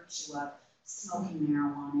by virtue of smoking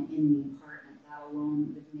marijuana in the apartment. That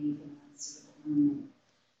alone would make him an unsuitable roommate.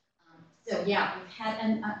 So yeah,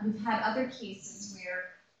 we've had other cases where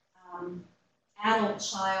adult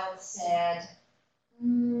child said,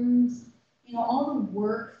 all the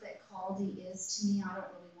work that Caldy is to me, I don't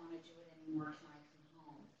really want to do it anymore. Can I come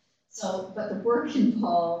home? So, but the work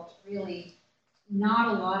involved really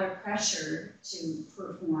not a lot of pressure to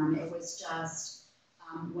perform. It was just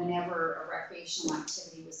whenever a recreational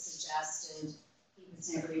activity was suggested, he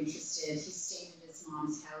was never interested. He stayed at his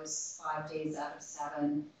mom's house 5 days out of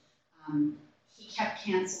 7. He kept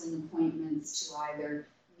canceling appointments to either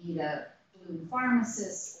meet a Bloom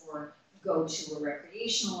pharmacist or go to a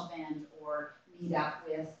recreational event or meet up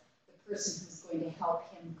with the person who's going to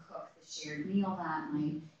help him cook the shared meal that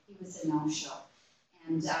night. He was a no-show.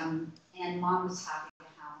 And Mom was happy to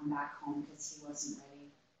have him back home because he wasn't ready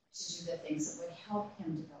to do the things that would help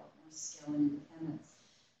him develop more skill and independence.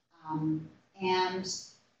 And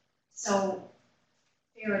so,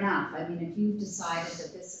 fair enough. I mean, if you've decided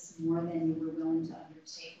that this is more than you were willing to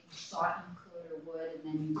undertake, you thought you could or would, and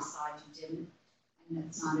then you decide you didn't, and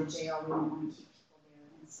it's not a jail, we don't want to keep people there,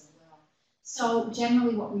 and so well. So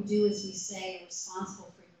generally what we do is we say you're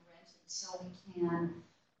responsible for your rent until we can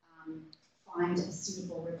find a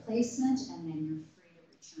suitable replacement, and then you're free to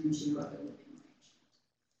return to your other living arrangement.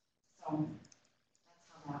 So that's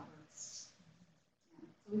how that works. Yeah.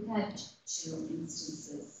 So we've had 2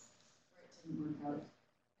 instances where it didn't work out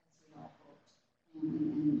as we all hoped,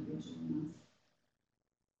 family and individual ones.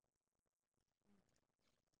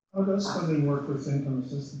 How does funding work with income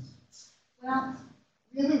assistance? Well,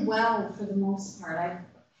 really well for the most part. I've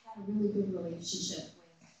had a really good relationship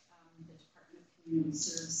with the Department of Community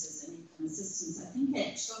Services and Income Assistance. I think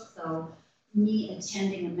it took, though, me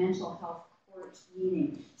attending a mental health court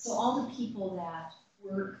meeting. So all the people that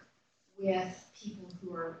work with people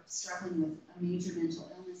who are struggling with a major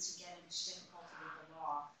mental illness who get into difficulty with the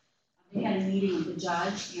law, they had a meeting with the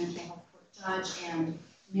judge, mental health court judge, and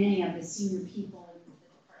many of the senior people in the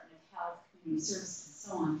Department of Health, Community Services, and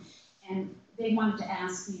so on. And they wanted to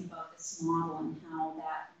ask me about this model and how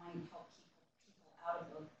that might help keep people out of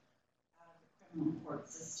the criminal court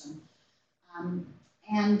system.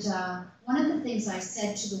 One of the things I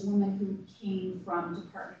said to the woman who came from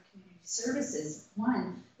Department of Community Services,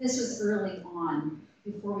 this was early on,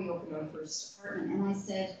 before we opened our first apartment, and I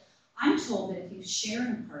said, I'm told that if you share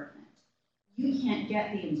an apartment, you can't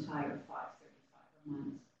get the entire $535 a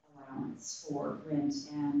month allowance for rent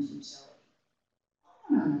and utility.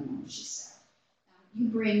 Oh, no, she said. You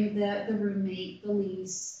bring the roommate, the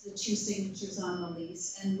lease, the 2 signatures on the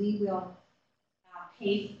lease, and we will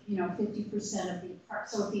pay, 50% of the apartment.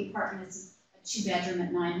 So if the apartment is a 2-bedroom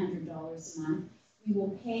at $900 a month, we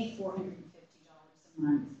will pay $450 a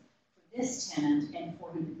month for this tenant and $450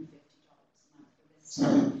 a month for this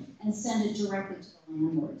tenant, and send it directly to the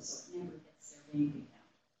landlord so it never hits their bank account.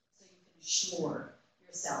 So you can assure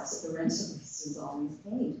yourselves that the rental lease is always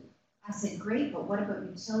paid. I said, great, but what about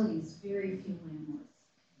utilities? Very few landlords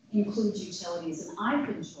include utilities, and I've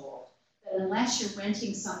been told that unless you're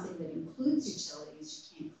renting something that includes utilities,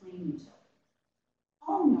 you can't claim utilities.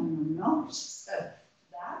 Oh, no, she said,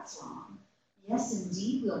 that's wrong. Yes,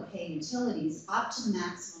 indeed, we'll pay utilities up to the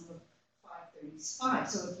maximum of $535.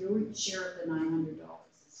 So if your share of the $900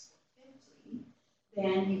 is $450,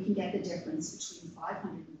 then you can get the difference between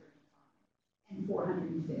 $535 and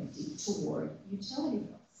 $450 toward utility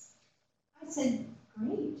bills. I said,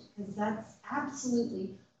 great, because that's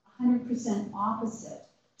absolutely 100% opposite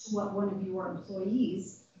to what one of your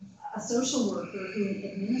employees, a social worker who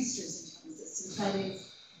administers income assistance, that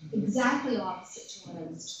is exactly opposite to what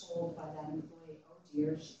I was told by that employee. Oh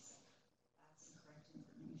dear, she said, that's incorrect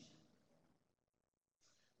information.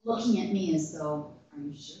 Looking at me as though, are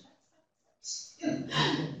you sure that's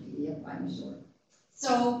Yep, I'm sure.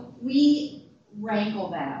 So we wrangle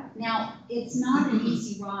that. Now, it's not an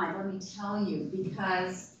easy ride, let me tell you,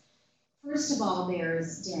 because first of all,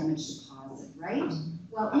 there's damage deposit, right?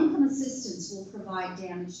 Well, income assistance will provide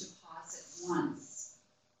damage deposit once.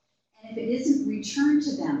 And if it isn't returned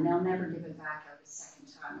to them, they'll never give it back out a second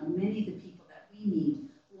time. Well, many of the people that we meet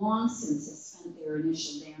long since have spent their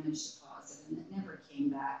initial damage deposit and it never came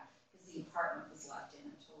back because the apartment was left in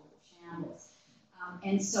a total shambles.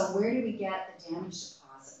 And so where do we get the damage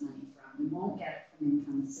deposit money from? We won't get it from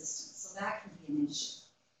income assistance. So that can be an issue.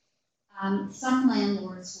 Some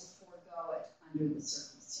landlords will forego it under the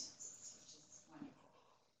circumstances, which is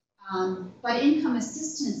wonderful. But income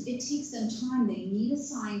assistance, it takes them time. They need a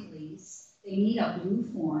signed lease. They need a blue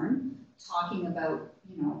form talking about,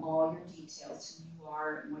 all your details, who you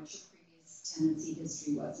are and what your previous tenancy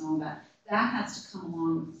history was and all that. That has to come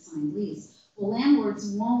along with the signed lease. Well, landlords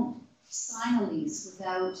won't sign a lease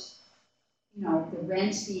without, the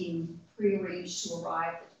rent being prearranged to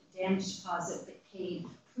arrive, the damage deposit paid,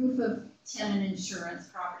 proof of tenant insurance,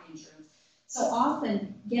 property insurance. So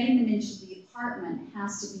often, getting them into the apartment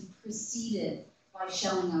has to be preceded by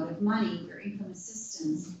shelling out of money, where income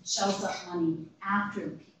assistance shells up money after the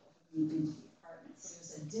people have moved into the apartment. So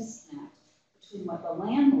there's a disconnect between what the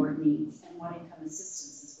landlord needs and what income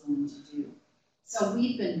assistance is willing to do. So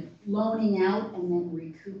we've been loaning out and then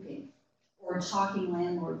recouping, or talking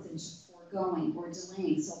landlords into foregoing or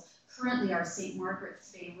delaying. So currently our St.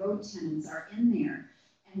 Margaret's Bay Road tenants are in there,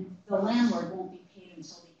 and the landlord won't be paid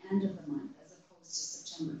until the end of the month as opposed to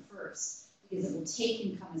September 1st, because it will take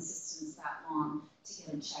income assistance that long to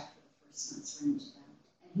get a check for the first month's rent to them,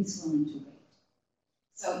 and he's willing to wait.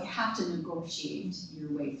 So you have to negotiate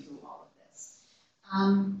your way through all of this.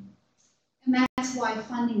 And that's why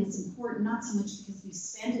funding is important, not so much because we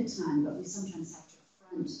spend a ton, but we sometimes have to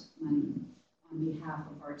front money on behalf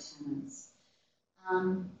of our tenants.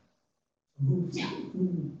 Who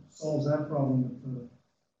solves that problem with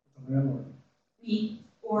the landlord? Me,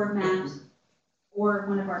 or Matt, or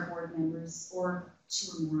one of our board members, or two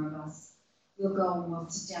or more of us. We'll go and we'll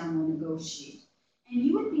sit down and we'll negotiate. And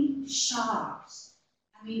you would be shocked.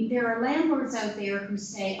 I mean, there are landlords out there who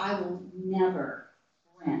say, I will never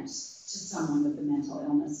rent to someone with a mental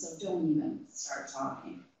illness, so don't even start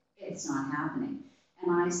talking. It's not happening.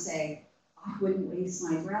 And I say, I wouldn't waste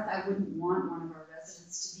my breath. I wouldn't want one of our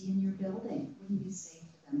residents to be in your building. It wouldn't be safe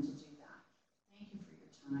for them to do that. Thank you for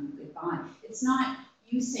your time. Goodbye. It's not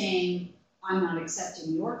you saying, I'm not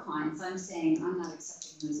accepting your clients. I'm saying, I'm not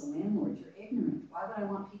accepting you as a landlord. You're ignorant. Why would I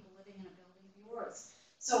want people living in a building of yours?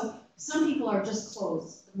 So some people are just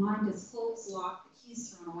closed. The mind is closed, locked, the keys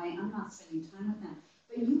thrown away. I'm not spending time with them.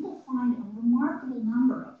 But you will find a remarkable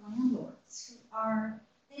number of landlords who are,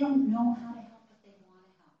 they don't know how to help, but they want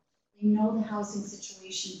to help. They know the housing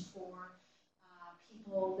situation for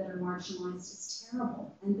people that are marginalized is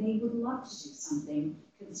terrible, and they would love to do something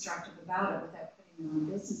constructive about it without putting their own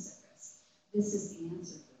business at risk. This is the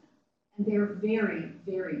answer for them. And they're very,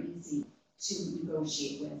 very easy to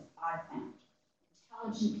negotiate with, I've found.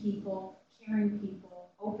 Intelligent people, caring people,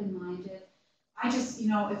 open-minded. I just,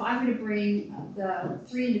 if I were to bring the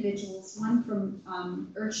three individuals, one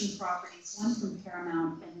from Urchin Properties, one from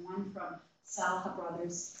Paramount, and one from Salha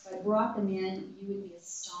Brothers, if I brought them in, you would be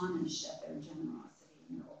astonished at their generosity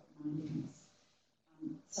and their open-mindedness.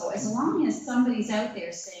 So as long as somebody's out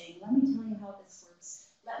there saying, let me tell you how this works,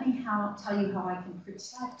 let me tell you how I can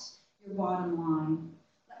protect your bottom line,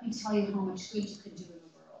 let me tell you how much good you can do in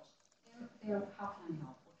the world, how can I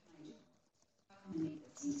help? What can I do? How can I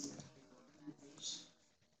make this easier for your organization?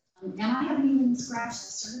 And I haven't even scratched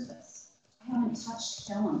the surface. I haven't touched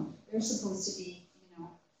Kellam. They're supposed to be,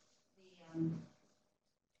 kind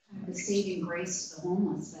of the saving grace to the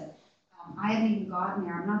homeless, but I haven't even gotten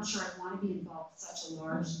there. I'm not sure I want to be involved with such a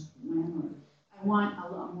large landlord. I want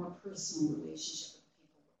a more personal relationship with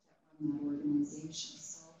the people that run that organization.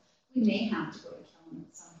 So we may have to go to Kellam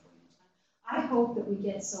at some point in time. I hope that we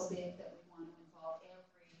get so big that we want to involve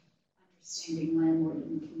every understanding landlord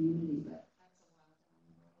in the community, but that's a while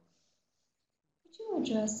down the road. Could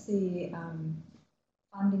you address the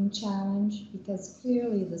funding challenge? Because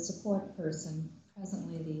clearly the support person,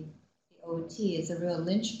 presently the OT, is a real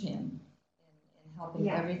linchpin in helping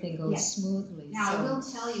everything go smoothly. Now, I will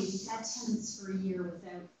tell you, we've had tenants for a year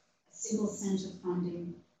without a single cent of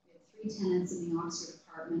funding. We have 3 tenants in the Oxford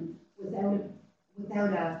apartment without a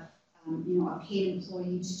paid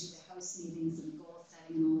employee to do the house meetings and goal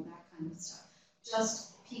setting and all of that kind of stuff. Just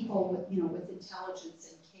people with intelligence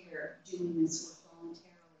and care doing this work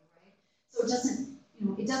voluntarily, right? So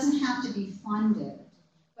it doesn't have to be funded,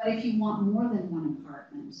 but if you want more than one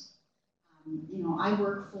apartment, I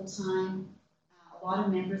work full-time, a lot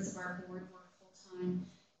of members of our board work full-time.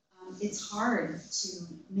 It's hard to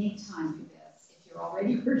make time for this if you're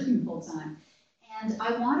already working full-time. And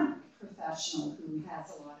I want a professional who has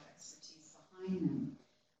a lot of expertise behind them.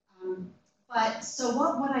 So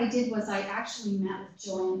what I did was I actually met with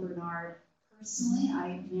Joanne Bernard personally.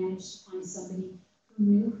 I managed to find somebody who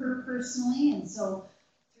knew her personally, and so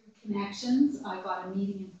through connections, I got a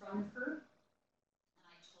meeting in front of her.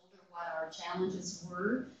 What our challenges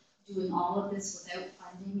were, doing all of this without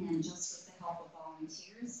funding and just with the help of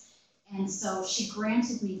volunteers. And so she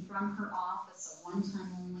granted me from her office a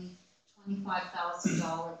one-time only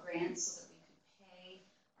 $25,000 grant so that we could pay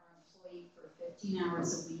our employee for 15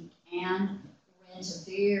 hours a week and rent a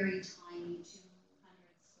very tiny 200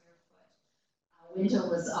 square foot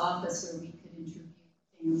windowless office where we could interview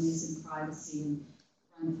families in privacy and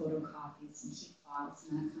run photocopies and keep files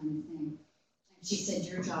and that kind of thing. She said,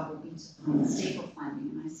 your job will be to find staple funding.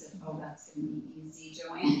 And I said, oh, that's going to be easy,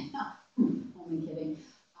 Joanne. Only kidding.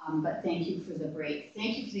 But thank you for the break.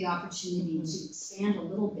 Thank you for the opportunity to expand a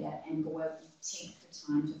little bit and go out and take the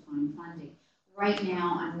time to find funding. Right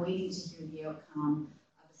now, I'm waiting to hear the outcome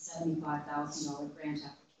of a $75,000 grant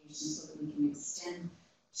application so that we can extend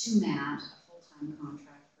to Matt a full-time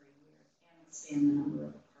contract for a year and expand the number of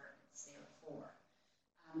apartments therefore.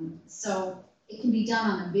 So it can be done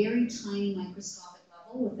on a very tiny microscopic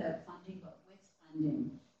level without funding, but with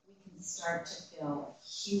funding, we can start to fill a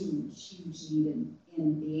huge, huge need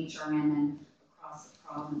in the HRM and across the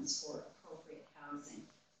province for appropriate housing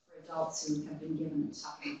for adults who have been given a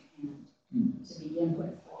tough hand to begin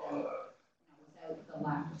with without the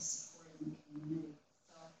lack of support in the community.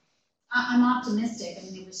 So I'm optimistic. I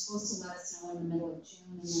mean, they were supposed to let us know in the middle of June,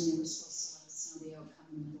 and then they were supposed to let us know the outcome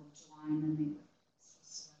in the middle of July, and then they were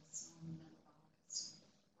supposed to let us know in the middle of August.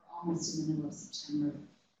 We're almost in the middle of September,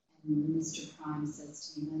 and Mr. Prime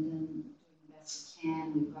says to me, Linden, we're doing the best we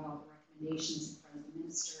can. We've got all the recommendations in front of the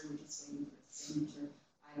minister. We're just waiting for his signature.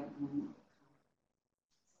 I don't know when that will come.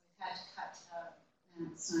 So we've had to cut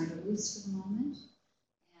Snyder loose for the moment,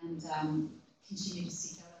 and continue to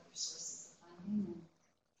seek out other sources of funding.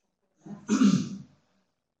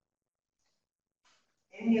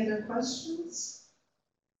 And Any other questions?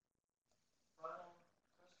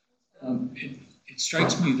 It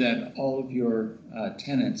strikes me that all of your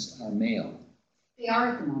tenants are male. they are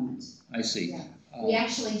at the moment. I see. Yeah. We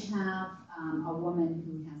actually have a woman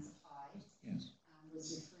who has applied. Yes.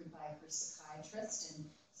 Was referred by her psychiatrist, and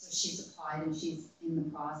so she's applied and she's in the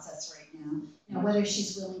process right now. Now, whether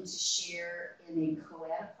she's willing to share in a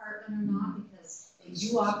co-ed apartment or not, because they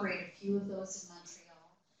do operate a few of those in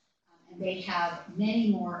Montreal, and they have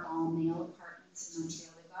many more all-male apartments in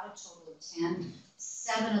Montreal. They've got a total of 10.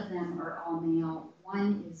 7 of them are all-male,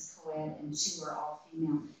 1 is co-ed, and 2 are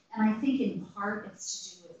all-female. And I think in part it's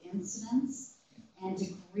to do with incidence and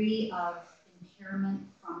degree of impairment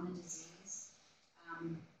from the disease.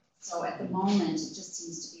 So at the moment, it just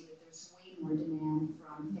seems to be that there's way more demand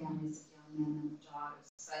from families of young men and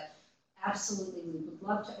daughters. But absolutely, we would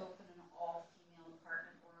love to open an all-female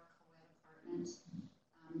apartment or a co-ed apartment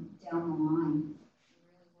down the line. We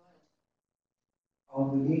really would. All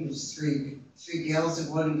we need is three gals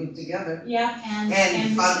that want to get together. Yeah,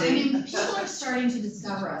 and funding. I mean, people are starting to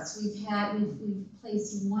discover us. We've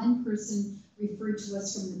placed one person referred to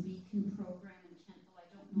us from the Beacon program in Kentville. I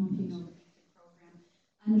don't know if you know the Beacon program.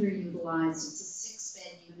 Underutilized. It's a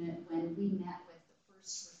 6-bed unit. When we met with the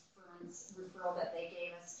first referral that they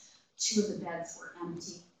gave us, 2 of the beds were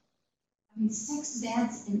empty. I mean, 6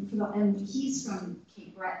 beds, and he's from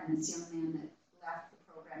Cape Breton, this young man that left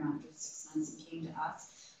the program after 6 months and came to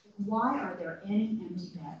us. Why are there any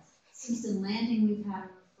empty beds? Since in Landing, we've had a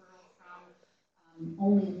referral from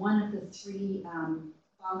only 1 of the 3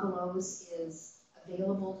 bungalows is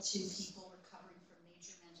available to people recovering from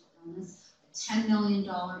major mental illness. A $10 million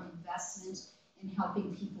investment in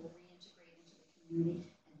helping people reintegrate into the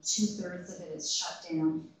community, and 2/3 of it is shut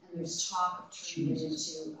down. And there's talk of turning it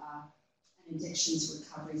into an addictions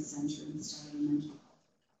recovery center instead of a mental health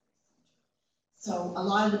recovery center. So a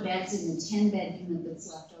lot of the beds in the 10-bed unit that's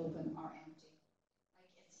left open are empty.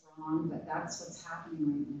 Like, it's wrong, but that's what's happening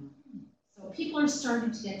right now. So people are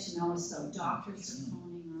starting to get to know us, though. Doctors are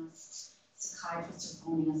phoning us, psychiatrists are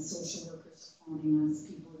phoning us, social workers are phoning us,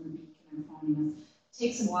 people in the Beacon are phoning us. It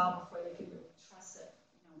takes a while before they can really trust that,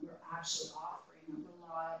 we're actually offering a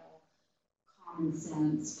reliable, common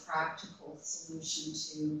sense, practical solution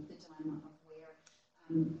to the dilemma of where.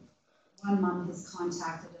 One mom has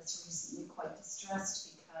contacted us recently, quite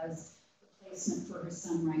distressed, because the placement for her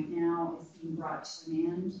son right now is being brought to an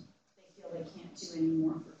end. They feel they can't do any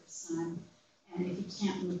more for her son, and if he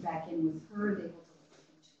can't move back in with her, they will deliver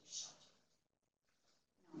him to a shelter.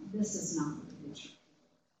 No, this is not what the rich people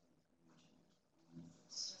are.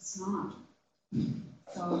 It's just not.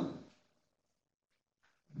 So,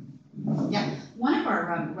 yeah, one of our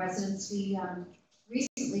residents, we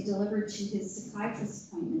recently delivered to his psychiatrist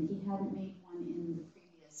appointment. He hadn't made one in the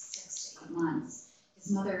previous 6 to 8 months.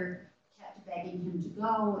 His mother kept begging him to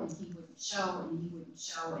go, and he wouldn't show, and he wouldn't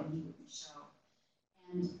show, and he wouldn't show.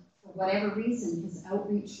 And for whatever reason, his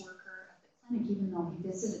outreach worker at the clinic, even though he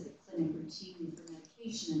visited the clinic routinely for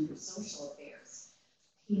medication and for social affairs,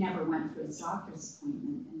 he never went for his doctor's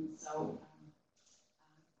appointment. And so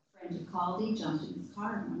a friend of Caldy jumped in his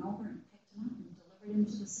car and went over and picked him up and delivered him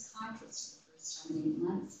to the psychiatrist for the first time in 8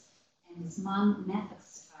 months. And his mom met the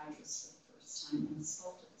psychiatrist for the first time and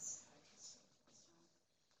spoke to the psychiatrist for the first time.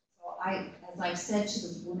 So as I've said to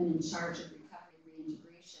the woman in charge of recovery and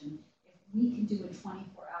reintegration, if we could do a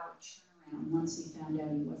 24-hour turnaround once we found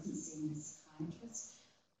out he wasn't seeing his psychiatrist,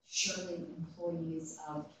 surely employees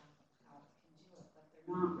of Capital Health can do it, but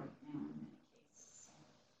they're not right now in many cases. So,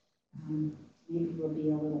 maybe we'll be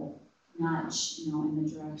a little nudge, in the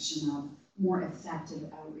direction of more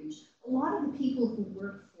effective outreach. A lot of the people who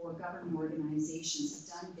work for government organizations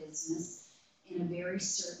have done business in a very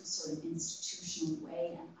certain sort of institutional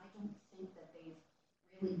way, and I don't think that they've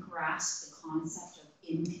really grasped the concept of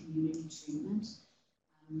in-community treatment.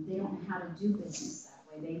 They don't know how to do business that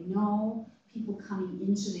way. They know people coming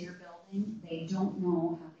into their building. They don't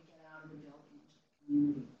know how to get out of the building into the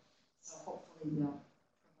community. So hopefully we'll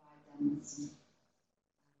provide them with some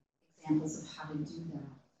examples of how to do that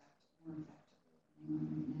more effectively right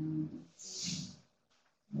now.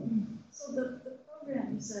 So the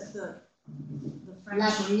program, you said the French. La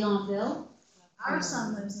Brionville. Our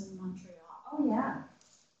son lives in Montreal. Oh yeah,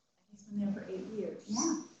 He's been there for 8 years.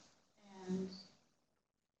 yeah. And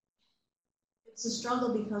it's a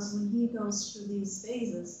struggle because when he goes through these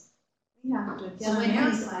phases, we have to get So on when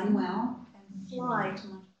an he's airplane unwell, and fly to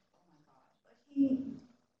Montreal. oh my God. But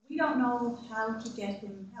we don't know how to get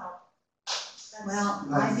him help. That's- Well,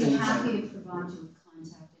 I'd be happy to provide you with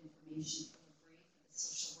contact information for the brief, for the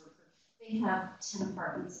social worker. They have 10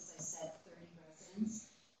 apartments, as I said, 30 residents,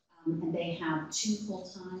 and they have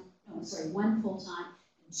one full-time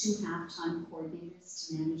and 2 half-time coordinators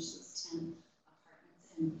to manage those 10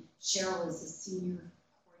 apartments. And Cheryl is the senior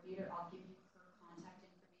coordinator. I'll give you her contact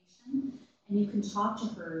information, and you can talk to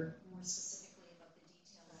her more specifically about the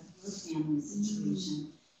detail of your family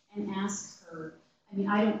situation and ask her. I mean,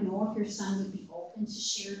 I don't know if your son would be open to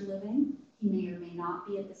shared living. He may or may not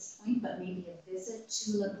be at this point, but maybe a visit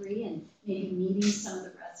to L'Abri and maybe meeting some of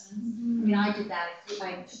the residents. I mean, I did that.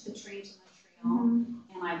 I took the train to Montreal,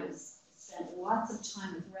 and I spent lots of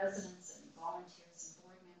time with residents and volunteers and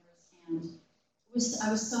board members, and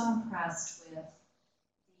I was so impressed with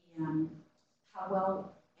the how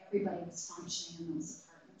well everybody was functioning in those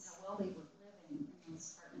apartments, how well they were living in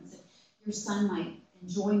those apartments. And your son might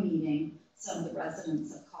enjoy meeting some of the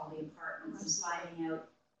residents of Caldy apartments and finding out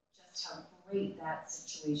just how great that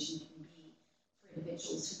situation can be for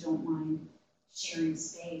individuals who don't mind sharing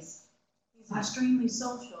space. He's extremely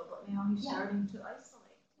social, but now he's Yeah. starting to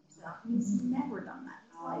isolate himself. He's never done that in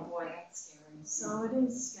his Oh life. boy, that's scary. So it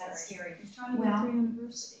is That's scary. scary. He's trying to Well- get through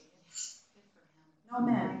university. Good for him.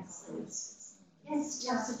 No meds. It's Yes,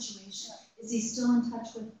 tough situation. Is he still in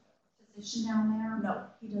touch with a physician down there? no,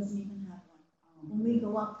 he doesn't even have one. Oh. When we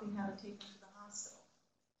go up, we have to take him to the hospital.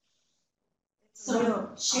 It's a So real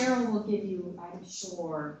Cheryl will give you, I'm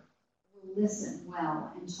sure, will listen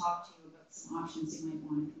well and talk to you about some options you might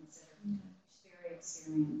want to consider. She's very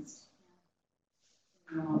experienced.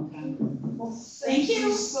 Yeah. In the long term. Well, Thank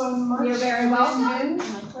you. so much. You're very welcome. Linden.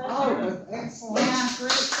 My pleasure. Oh, excellent. Yeah,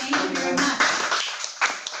 great. Thank you very much.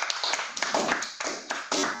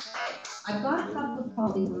 I've got a couple of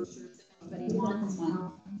Caldy brochures if anybody wants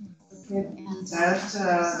one. Okay. And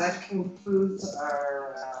That concludes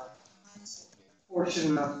our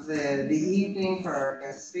portion of the evening for our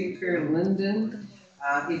guest speaker, Linden.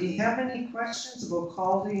 If you have any questions about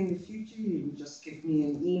Caldy in the future, you can just give me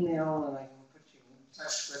an email and I can put you in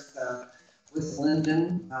touch with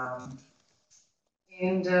Linden.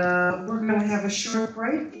 And we're going to have a short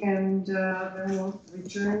break and then we'll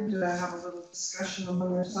return to have a little discussion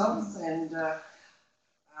among ourselves. And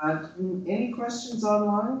any questions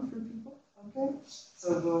online for people? Okay,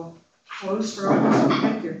 so we'll close for a while.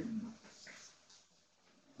 Thank you.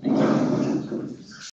 Thank you.